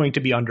just going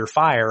to be under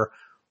fire.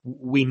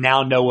 We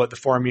now know what the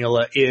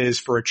formula is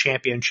for a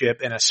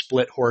championship in a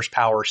split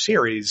horsepower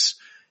series,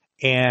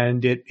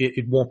 and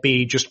it won't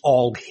be just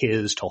all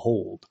his to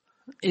hold.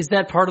 Is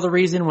that part of the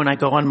reason when I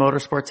go on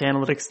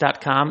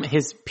motorsportsanalytics.com,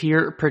 his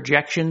peer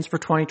projections for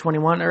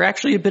 2021 are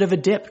actually a bit of a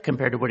dip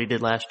compared to what he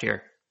did last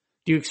year?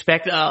 Do you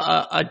expect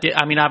a dip?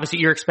 I mean, obviously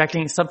you're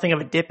expecting something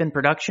of a dip in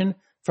production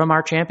from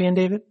our champion,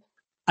 David?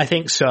 I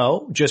think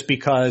so, just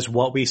because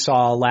what we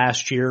saw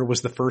last year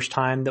was the first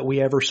time that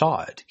we ever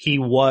saw it. He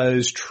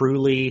was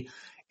truly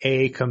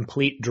a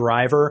complete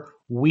driver.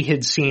 We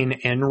had seen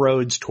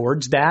inroads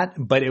towards that,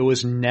 but it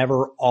was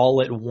never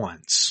all at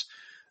once.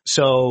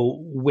 So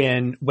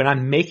when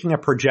I'm making a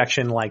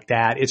projection like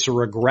that, it's a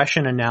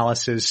regression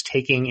analysis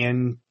taking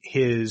in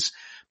his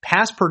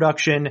past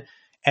production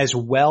as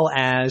well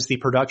as the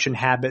production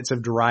habits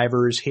of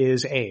drivers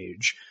his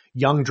age.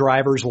 Young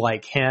drivers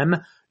like him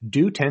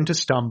do tend to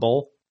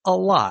stumble a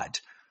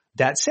lot.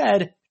 That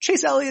said,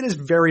 Chase Elliott is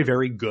very,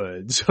 very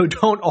good. So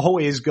don't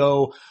always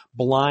go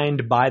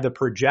blind by the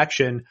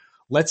projection.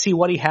 Let's see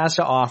what he has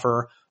to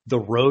offer. The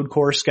road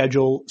course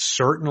schedule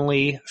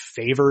certainly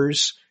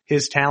favors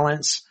his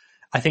talents.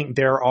 I think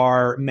there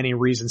are many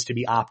reasons to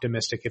be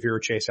optimistic if you're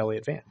a Chase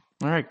Elliott fan.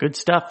 All right, good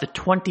stuff. The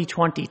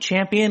 2020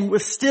 champion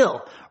with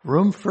still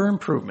room for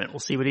improvement. We'll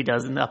see what he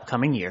does in the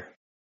upcoming year.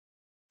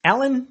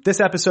 Alan,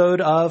 this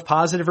episode of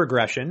Positive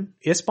Regression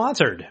is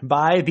sponsored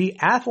by the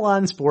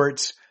Athlon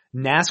Sports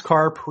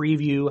NASCAR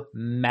Preview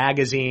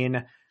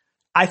Magazine.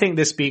 I think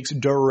this speaks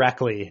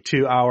directly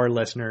to our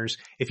listeners.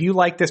 If you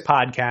like this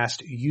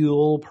podcast,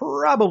 you'll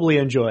probably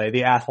enjoy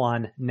the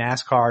Athlon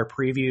NASCAR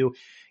Preview.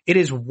 It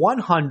is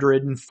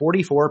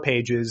 144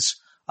 pages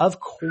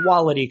of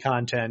quality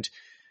content.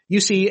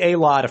 You see a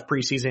lot of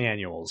preseason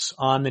annuals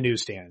on the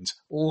newsstands,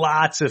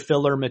 lots of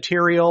filler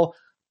material.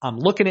 I'm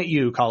looking at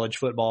you, college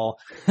football,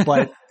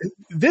 but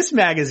this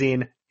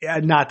magazine,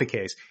 not the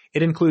case.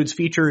 It includes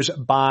features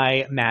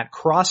by Matt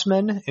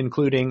Crossman,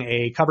 including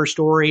a cover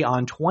story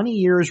on 20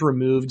 years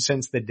removed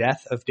since the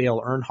death of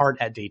Dale Earnhardt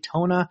at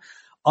Daytona.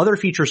 Other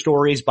feature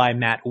stories by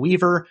Matt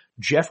Weaver,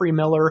 Jeffrey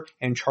Miller,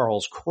 and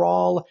Charles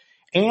Kral.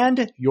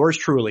 And yours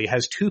truly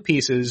has two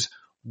pieces.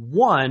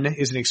 One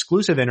is an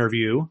exclusive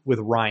interview with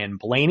Ryan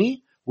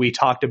Blaney. We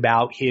talked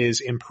about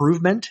his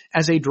improvement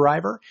as a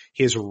driver,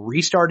 his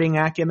restarting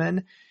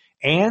acumen,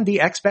 and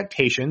the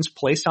expectations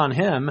placed on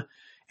him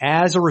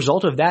as a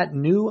result of that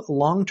new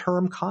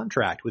long-term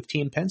contract with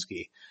Team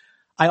Penske.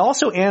 I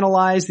also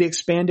analyzed the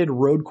expanded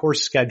road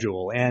course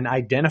schedule and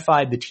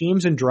identified the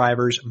teams and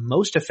drivers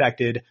most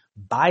affected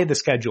by the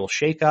schedule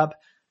shakeup.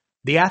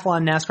 The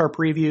Athlon NASCAR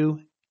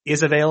Preview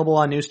is available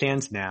on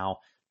newsstands now.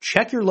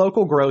 Check your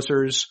local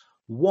grocers,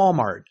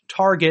 Walmart,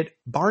 Target,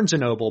 Barnes &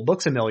 Noble,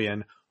 Books A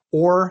Million,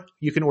 or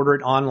you can order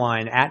it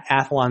online at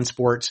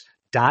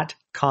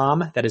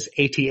athlonsports.com. That is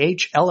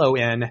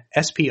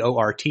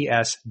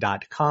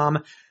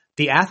athlonsports.com.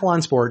 The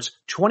Athlon Sports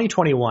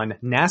 2021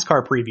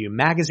 NASCAR Preview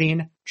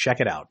Magazine. Check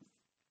it out.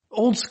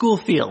 Old school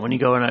feel when you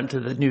go into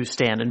the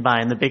newsstand and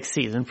buying the big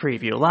season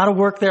preview. A lot of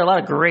work there, a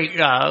lot of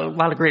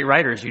great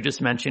writers you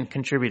just mentioned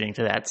contributing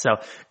to that. So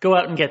go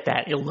out and get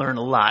that. You'll learn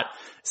a lot.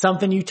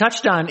 Something you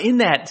touched on in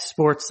that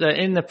sports,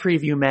 in the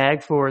preview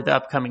mag for the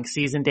upcoming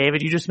season,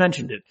 David, you just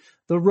mentioned it.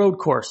 The road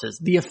courses,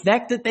 the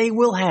effect that they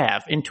will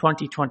have in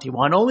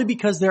 2021, only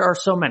because there are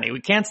so many. We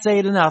can't say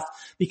it enough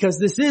because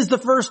this is the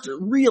first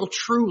real,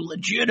 true,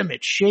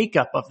 legitimate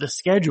shakeup of the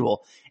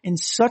schedule in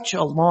such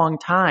a long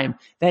time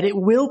that it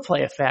will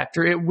play a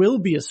factor. It will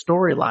be a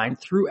storyline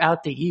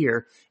throughout the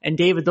year. And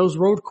David, those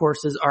road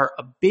courses are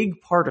a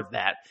big part of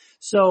that.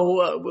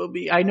 So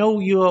I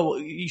know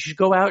you should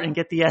go out and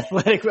get the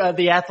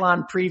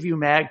Athlon Preview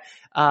Mag,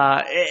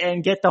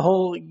 and get the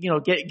whole,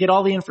 get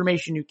all the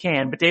information you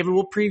can. But David,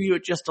 we'll preview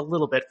it just a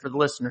little bit for the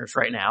listeners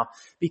right now,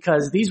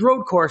 because these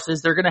road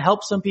courses, they're going to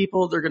help some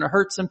people, they're going to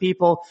hurt some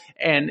people,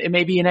 and it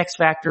may be an X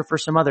factor for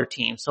some other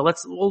teams. So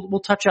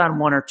we'll touch on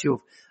one or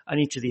two on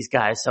each of these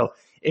guys. So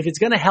if it's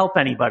going to help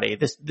anybody,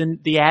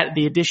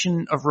 the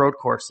addition of road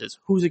courses,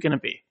 who's it going to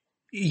be?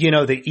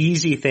 The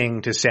easy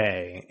thing to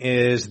say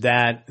is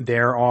that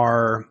there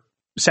are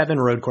 7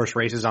 road course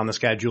races on the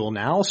schedule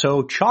now.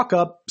 So chalk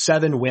up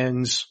 7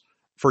 wins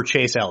for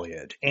Chase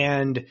Elliott.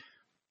 And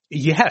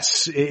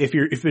yes, if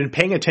you've been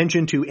paying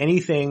attention to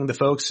anything the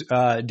folks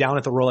down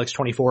at the Rolex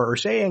 24 are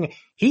saying,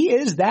 he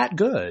is that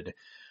good.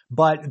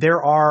 But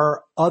there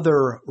are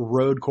other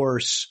road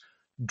course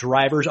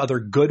drivers, other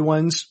good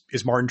ones.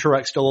 Is Martin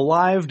Truex still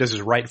alive? Does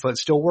his right foot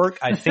still work?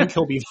 I think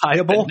he'll be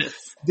viable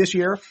this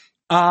year.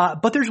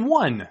 But there's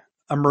one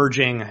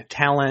emerging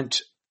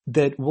talent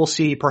that we'll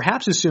see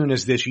perhaps as soon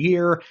as this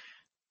year.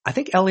 I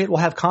think Elliott will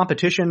have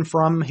competition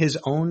from his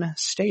own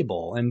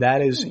stable, and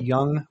that is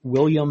young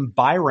William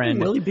Byron.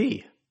 Who will he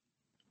be?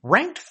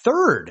 Ranked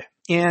 3rd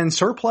in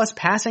surplus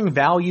passing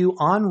value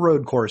on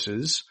road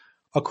courses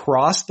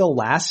across the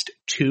last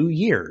 2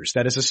 years.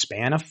 That is a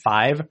span of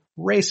 5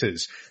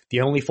 races.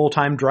 The only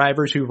full-time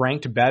drivers who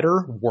ranked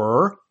better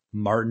were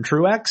Martin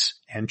Truex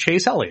and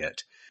Chase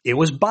Elliott. It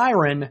was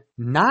Byron,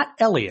 not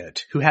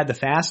Elliott, who had the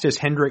fastest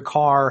Hendrick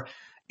car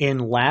in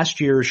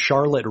last year's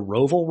Charlotte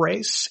Roval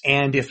race.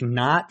 And if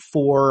not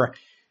for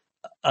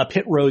a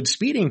pit road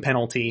speeding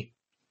penalty,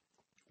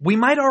 we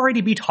might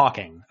already be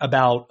talking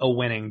about a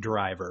winning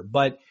driver.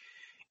 But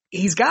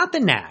he's got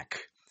the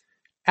knack.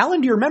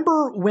 Alan, do you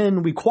remember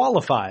when we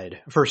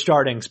qualified for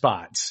starting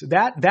spots?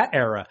 That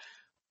era.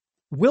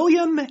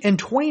 William in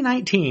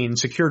 2019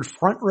 secured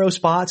front row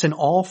spots in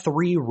all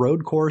 3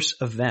 road course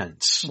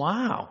events.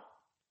 Wow.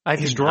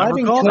 His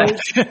driving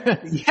coach,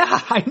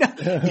 yeah, I know.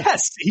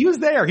 Yes, he was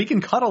there. He can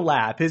cut a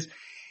lap. His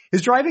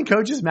driving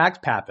coach is Max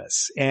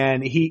Pappas,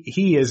 and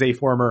he is a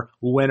former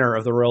winner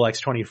of the Rolex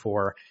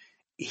 24.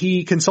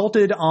 He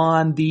consulted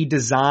on the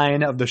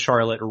design of the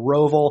Charlotte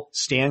Roval.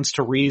 Stands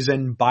to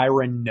reason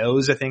Byron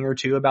knows a thing or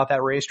two about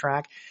that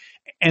racetrack.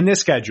 And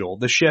this schedule,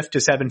 the shift to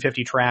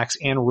 750 tracks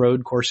and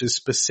road courses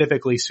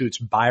specifically suits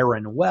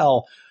Byron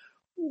well.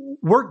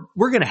 We're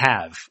going to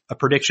have a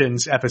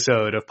predictions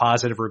episode of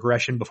Positive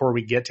Regression before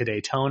we get to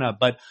Daytona,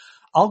 but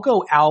I'll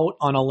go out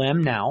on a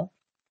limb now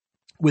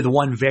with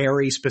one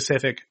very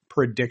specific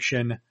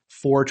prediction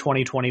for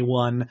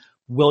 2021.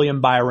 William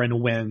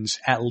Byron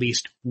wins at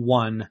least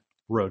one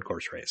road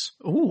course race.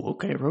 Ooh,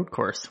 okay, road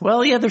course.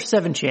 Well, yeah, there's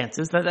 7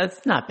 chances.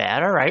 That's not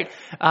bad. All right.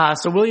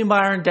 So William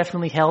Byron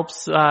definitely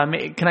helps.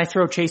 Can I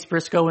throw Chase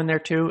Briscoe in there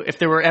too? If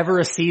there were ever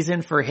a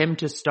season for him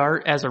to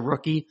start as a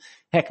rookie,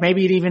 heck,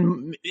 maybe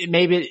it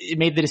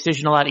made the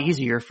decision a lot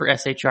easier for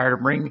SHR to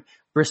bring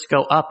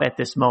Briscoe up at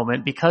this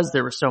moment because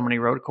there were so many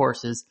road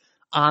courses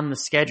on the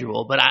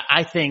schedule. But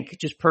I think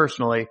just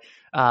personally,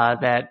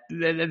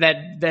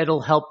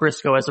 that'll help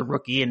Briscoe as a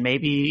rookie, and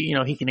maybe,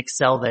 he can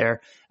excel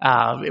there.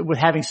 With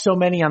having so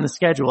many on the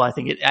schedule, I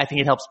think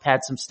it helps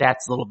pad some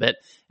stats a little bit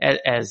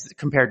as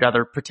compared to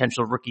other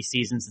potential rookie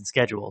seasons and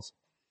schedules.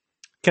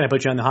 Can I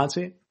put you on the hot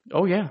seat?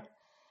 Oh yeah.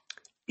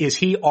 Is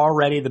he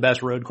already the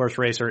best road course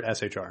racer at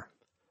SHR?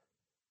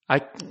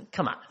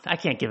 Come on. I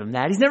can't give him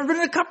that. He's never been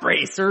in a cup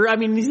race,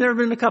 he's never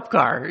been in a cup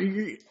car.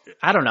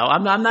 I don't know.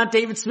 I'm not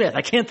David Smith.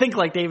 I can't think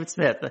like David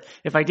Smith.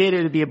 If I did,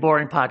 it would be a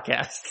boring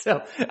podcast.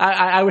 So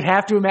I would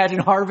have to imagine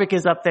Harvick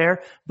is up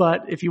there,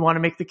 but if you want to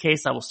make the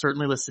case, I will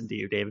certainly listen to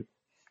you, David.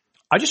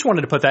 I just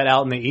wanted to put that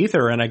out in the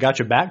ether, and I got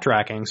you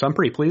backtracking, so I'm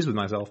pretty pleased with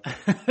myself.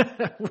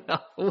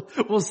 Well,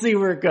 we'll see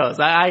where it goes.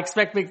 I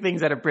expect big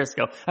things out of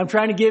Briscoe. I'm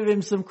trying to give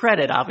him some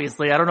credit,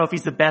 obviously. I don't know if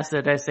he's the best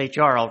at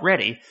SHR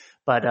already,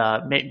 but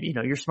maybe,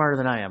 you're smarter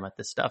than I am at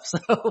this stuff. So,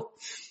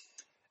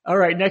 all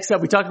right. Next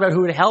up, we talked about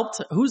who it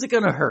helped. Who's it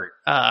going to hurt?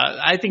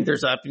 I think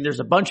there's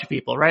a bunch of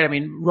people, right?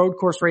 Road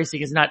course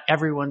racing is not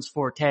everyone's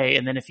forte.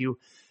 And then if you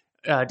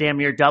damn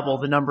near double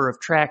the number of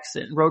tracks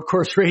and road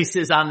course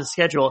races on the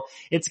schedule,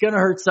 it's going to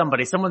hurt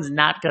somebody. Someone's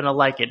not going to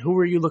like it. Who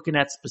are you looking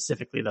at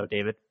specifically, though,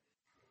 David?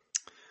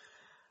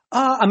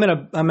 I'm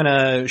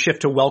gonna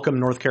shift to Welcome,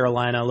 North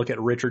Carolina. Look at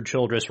Richard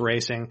Childress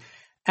Racing.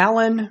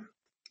 Alan,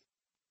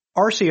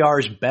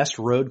 RCR's best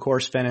road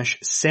course finish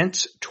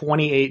since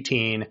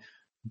 2018.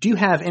 Do you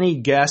have any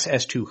guess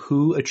as to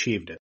who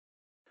achieved it?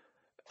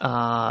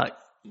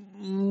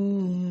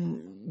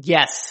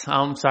 Yes.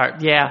 I'm sorry.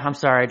 Yeah, I'm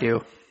sorry. I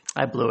do.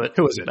 I blew it.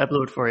 Who is it? I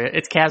blew it for you.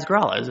 It's Kaz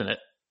Grala, isn't it?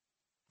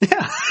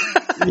 Yeah.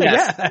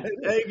 Yes. Yeah.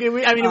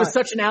 It was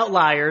such an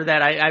outlier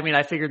that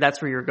I figured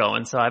that's where you're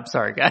going. So I'm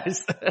sorry,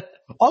 guys.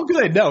 All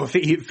good. No,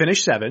 he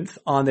finished 7th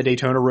on the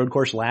Daytona road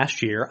course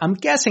last year. I'm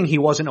guessing he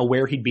wasn't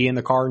aware he'd be in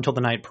the car until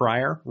the night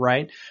prior,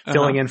 right?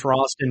 Filling in for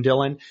Austin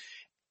Dillon.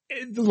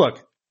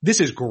 Look, this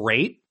is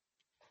great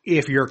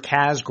if you're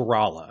Kaz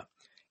Grala.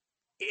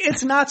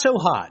 It's not so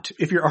hot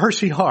if you're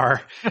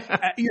RCR.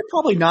 You're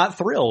probably not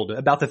thrilled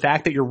about the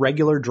fact that your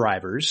regular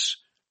drivers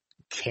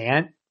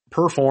can't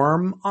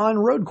perform on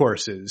road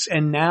courses.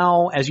 And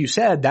now, as you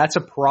said, that's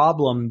a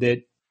problem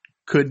that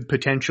could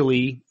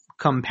potentially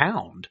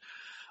compound.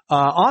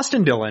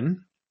 Austin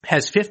Dillon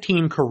has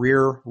 15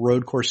 career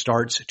road course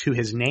starts to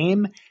his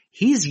name.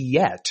 He's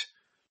yet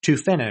to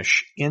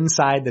finish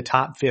inside the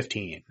top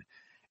 15.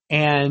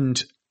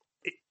 And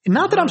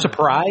not that I'm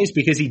surprised,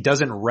 because he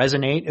doesn't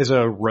resonate as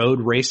a road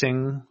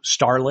racing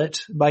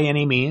starlet by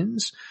any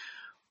means,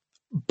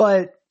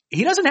 but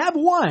he doesn't have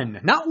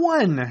not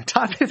one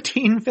top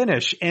 15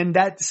 finish, and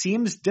that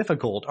seems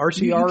difficult.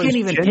 RCR you can't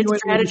even pit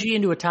strategy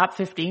into a top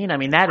 15.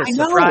 That is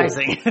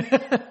surprising.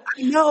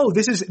 I know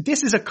this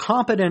is a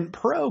competent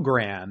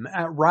program,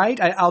 right?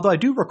 Although I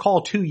do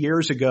recall 2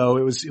 years ago,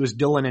 it was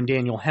Dillon and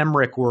Daniel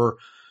Hemrick were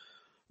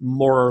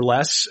more or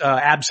less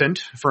absent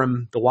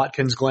from the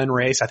Watkins Glen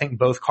race. I think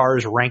both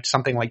cars ranked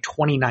something like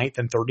 29th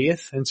and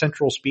 30th in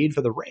central speed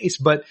for the race,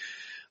 but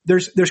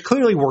there's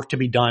clearly work to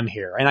be done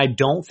here. And I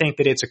don't think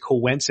that it's a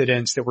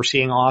coincidence that we're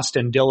seeing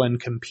Austin Dillon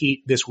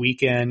compete this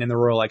weekend in the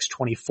Royal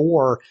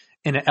X24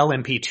 in an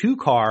LMP2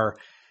 car.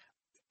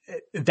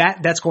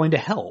 That's going to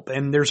help.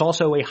 And there's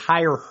also a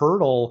higher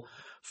hurdle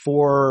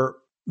for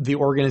the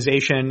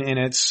organization in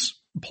its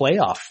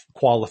playoff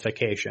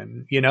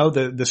qualification.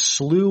 The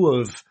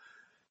slew of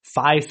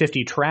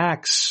 550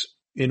 tracks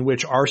in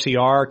which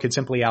RCR could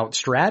simply out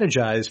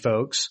strategize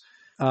folks,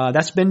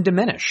 that's been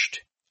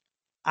diminished.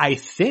 I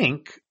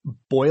think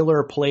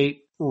boilerplate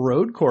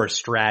road course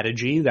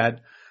strategy,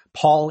 that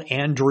Paul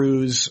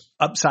Andrews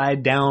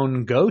upside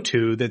down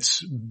go-to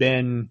that's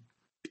been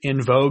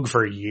in vogue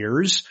for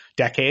years,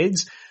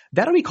 decades,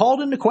 that'll be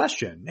called into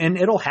question, and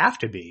it'll have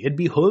to be. It'd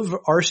behoove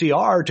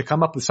RCR to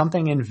come up with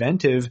something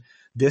inventive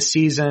this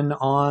season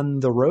on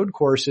the road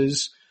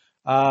courses,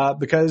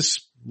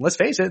 because let's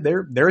face it,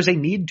 there is a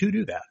need to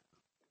do that.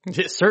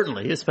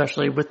 Certainly,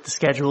 especially with the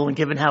schedule and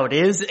given how it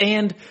is.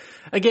 And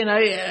again,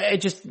 I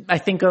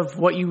think of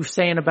what you were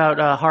saying about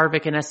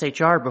Harvick and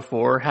SHR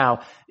before,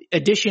 how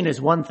addition is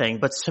one thing,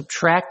 but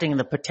subtracting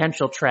the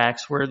potential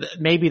tracks where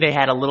maybe they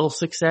had a little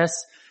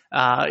success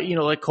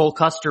like Cole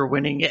Custer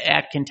winning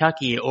at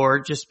Kentucky, or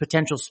just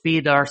potential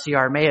speed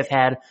RCR may have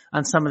had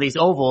on some of these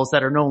ovals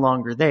that are no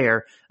longer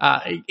there.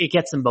 It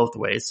gets them both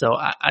ways. So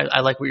I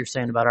like what you're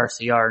saying about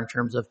RCR in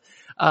terms of,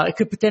 it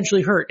could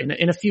potentially hurt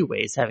in a few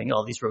ways having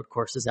all these road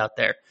courses out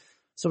there.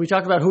 So we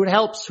talked about who it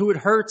helps, who it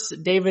hurts.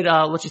 David,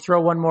 let you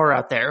throw one more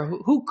out there.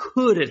 Who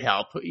could it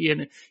help?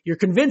 You're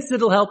convinced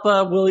it'll help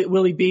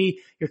Willie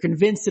B. You're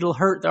convinced it'll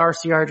hurt the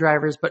RCR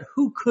drivers, but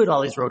who could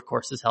all these road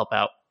courses help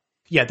out?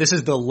 Yeah, this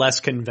is the less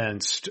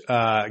convinced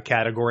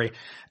category.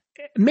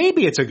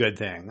 Maybe it's a good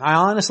thing. I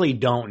honestly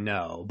don't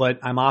know, but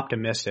I'm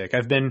optimistic.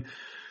 I've been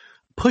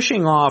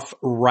pushing off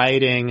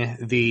writing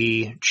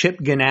the Chip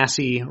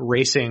Ganassi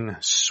Racing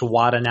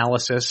SWOT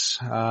analysis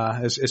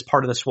as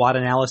part of the SWOT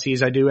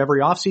analyses I do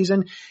every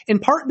offseason, in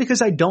part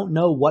because I don't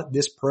know what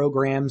this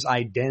program's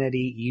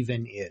identity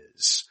even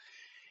is.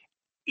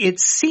 It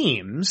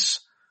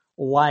seems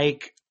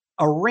like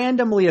a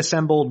randomly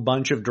assembled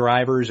bunch of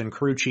drivers and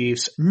crew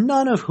chiefs,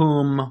 none of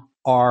whom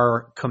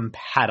are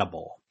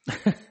compatible.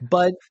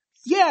 But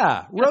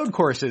yeah, road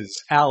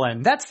courses,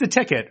 Alan, that's the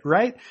ticket,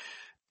 right?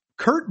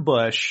 Kurt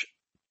Busch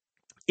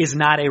is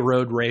not a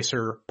road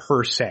racer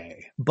per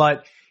se,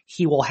 but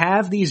he will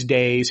have these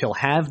days, he'll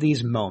have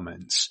these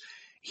moments.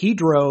 He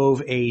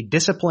drove a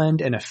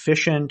disciplined and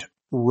efficient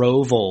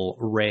Roval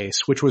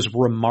race, which was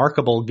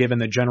remarkable given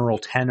the general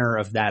tenor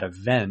of that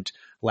event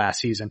last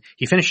season.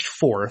 He finished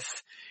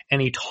fourth,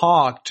 and he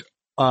talked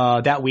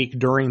that week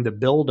during the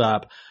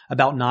build-up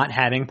about not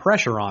having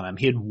pressure on him.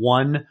 He had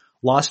won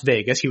Las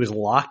Vegas. He was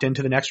locked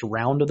into the next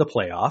round of the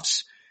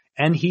playoffs,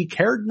 and he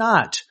cared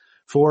not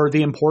for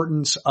the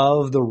importance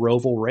of the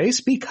Roval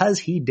race because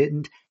he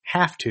didn't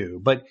have to.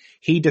 But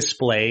he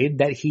displayed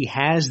that he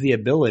has the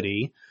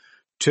ability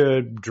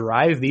to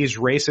drive these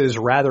races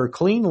rather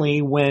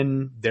cleanly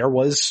when there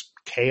was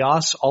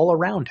chaos all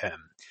around him.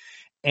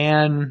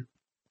 And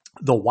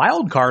the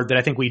wild card that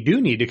I think we do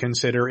need to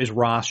consider is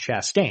Ross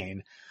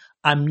Chastain.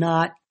 I'm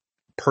not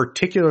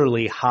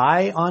particularly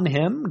high on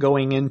him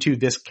going into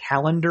this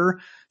calendar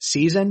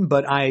season,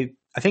 but I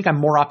think I'm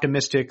more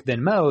optimistic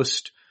than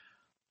most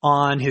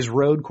on his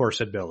road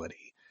course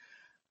ability.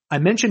 I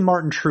mentioned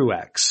Martin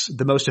Truex,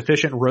 the most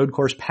efficient road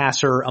course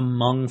passer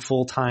among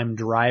full-time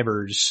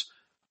drivers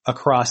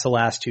across the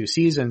last two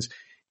seasons.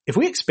 If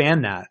we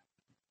expand that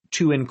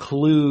to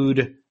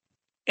include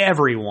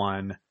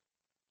everyone,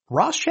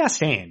 Ross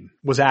Chastain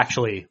was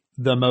actually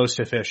the most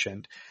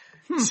efficient.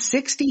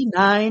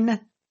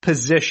 69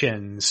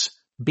 positions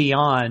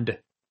beyond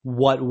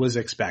what was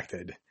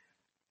expected.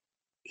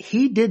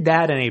 He did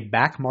that in a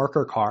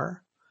backmarker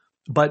car,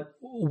 but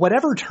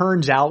whatever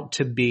turns out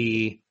to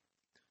be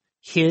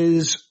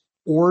his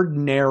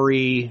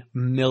ordinary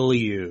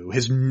milieu,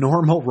 his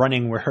normal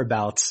running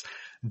whereabouts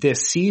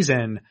this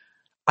season,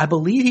 I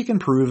believe he can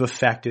prove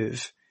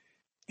effective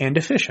and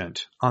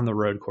efficient on the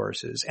road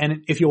courses.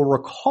 And if you'll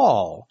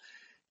recall,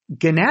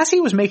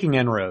 Ganassi was making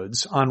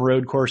inroads on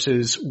road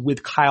courses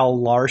with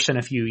Kyle Larson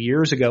a few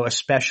years ago,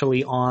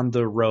 especially on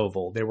the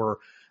Roval. They were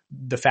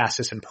the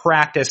fastest in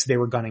practice. They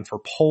were gunning for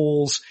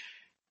poles.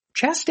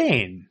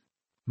 Chastain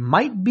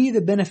might be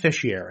the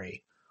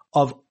beneficiary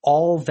of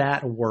all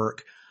that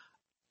work.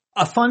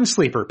 A fun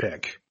sleeper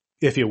pick,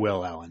 if you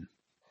will, Ellen.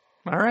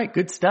 All right,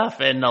 good stuff,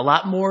 and a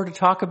lot more to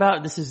talk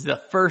about. This is the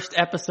first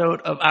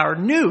episode of our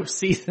new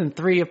season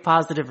 3 of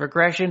Positive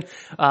Regression,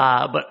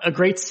 but a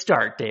great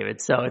start, David.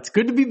 So it's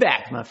good to be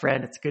back, my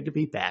friend. It's good to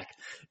be back.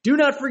 Do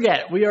not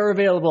forget, we are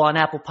available on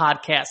Apple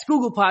Podcasts,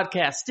 Google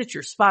Podcasts,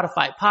 Stitcher,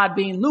 Spotify,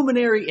 Podbean,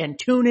 Luminary, and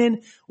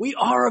TuneIn. We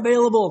are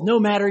available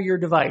no matter your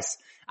device.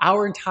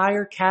 Our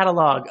entire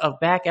catalog of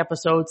back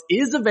episodes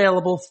is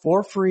available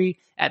for free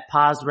at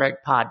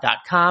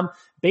PosRegPod.com.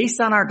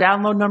 Based on our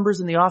download numbers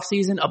in the off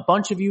season, a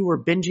bunch of you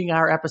were binging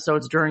our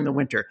episodes during the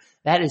winter.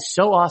 That is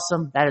so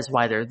awesome. That is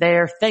why they're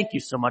there. Thank you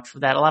so much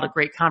for that. A lot of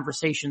great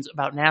conversations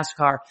about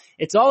NASCAR.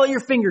 It's all at your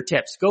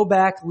fingertips. Go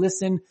back,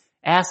 listen,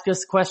 ask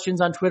us questions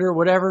on Twitter,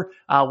 whatever.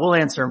 We'll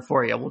answer them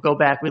for you. We'll go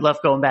back. We love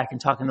going back and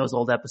talking those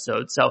old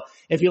episodes. So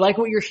if you like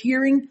what you're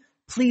hearing,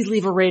 please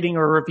leave a rating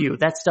or a review.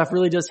 That stuff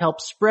really does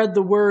help spread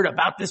the word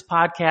about this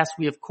podcast.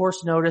 We, of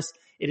course, notice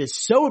it is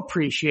so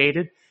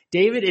appreciated.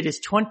 David, it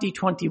is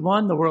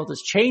 2021. The world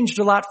has changed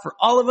a lot for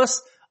all of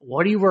us.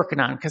 What are you working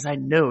on? Because I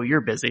know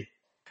you're busy.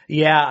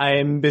 Yeah,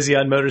 I'm busy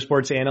on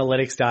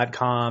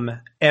motorsportsanalytics.com.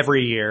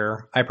 Every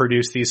year, I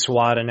produce these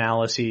SWOT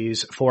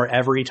analyses for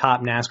every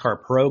top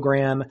NASCAR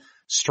program,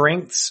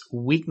 strengths,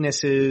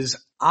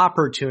 weaknesses,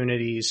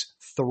 opportunities,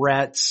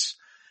 threats.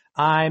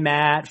 I'm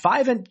at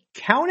 5 and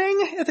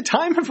counting at the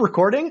time of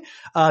recording.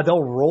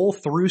 They'll roll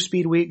through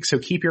Speed Week, so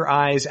keep your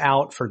eyes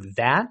out for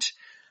that.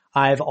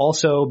 I've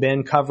also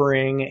been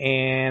covering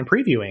and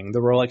previewing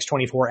the Rolex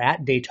 24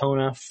 at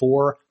Daytona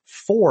for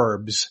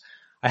Forbes.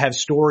 I have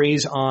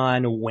stories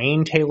on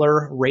Wayne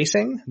Taylor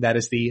Racing, that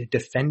is the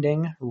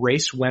defending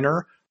race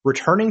winner,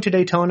 returning to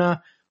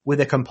Daytona with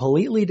a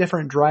completely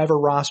different driver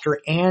roster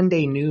and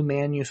a new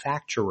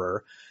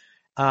manufacturer.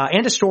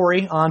 And a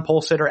story on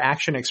Pole Sitter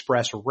Action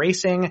Express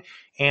Racing.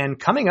 And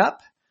coming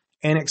up,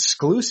 an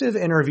exclusive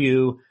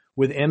interview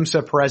with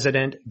IMSA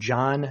president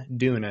John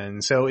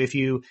Doonan. So if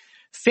you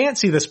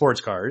fancy the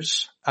sports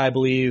cars, I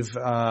believe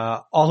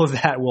all of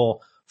that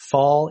will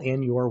fall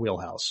in your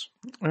wheelhouse.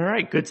 All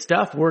right. Good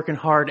stuff. Working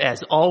hard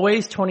as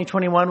always.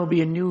 2021 will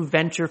be a new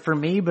venture for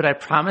me, but I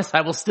promise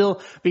I will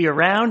still be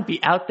around,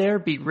 be out there,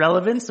 be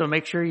relevant. So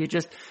make sure you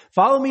just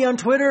follow me on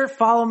Twitter,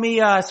 follow me,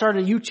 start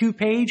a YouTube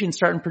page and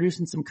starting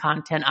producing some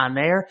content on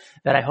there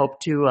that I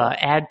hope to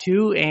add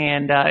to.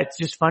 And it's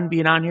just fun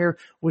being on here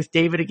with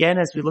David again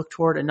as we look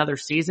toward another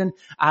season.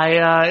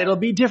 It'll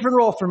be a different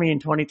role for me in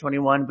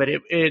 2021, but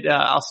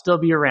I'll still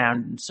be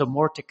around. So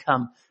more to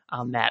come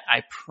on that,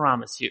 I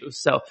promise you.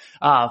 So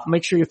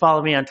make sure you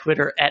follow me on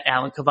Twitter at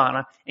Alan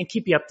Cavanna and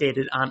keep you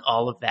updated on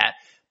all of that.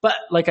 But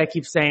like I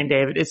keep saying,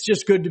 David, it's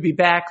just good to be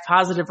back.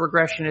 Positive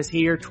regression is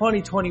here.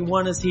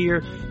 2021 is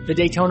here. The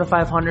Daytona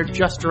 500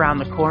 just around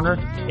the corner.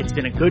 It's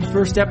been a good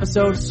first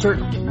episode.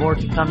 Certainly more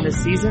to come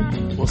this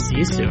season. We'll see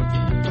you soon.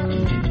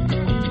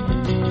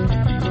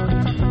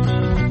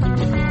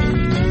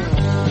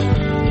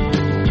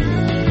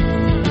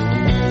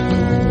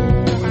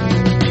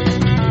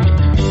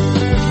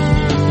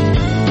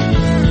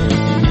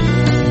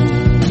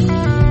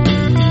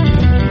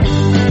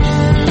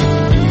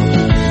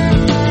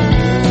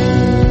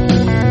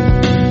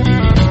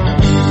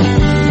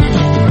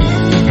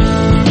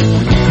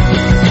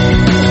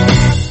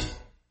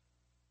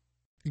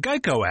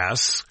 Geico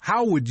asks,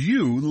 how would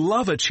you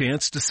love a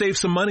chance to save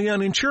some money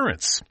on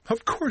insurance?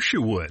 Of course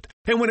you would.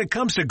 And when it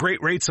comes to great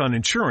rates on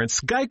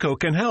insurance, Geico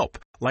can help.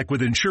 Like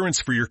with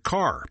insurance for your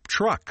car,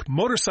 truck,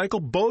 motorcycle,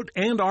 boat,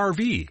 and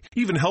RV.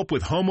 Even help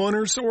with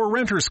homeowners or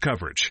renters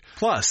coverage.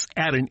 Plus,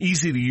 add an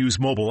easy-to-use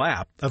mobile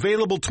app,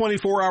 available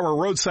 24-hour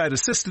roadside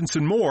assistance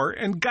and more,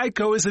 and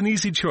Geico is an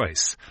easy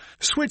choice.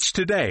 Switch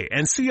today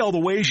and see all the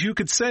ways you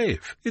could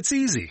save. It's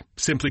easy.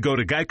 Simply go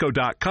to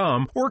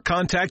geico.com or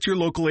contact your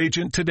local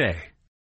agent today.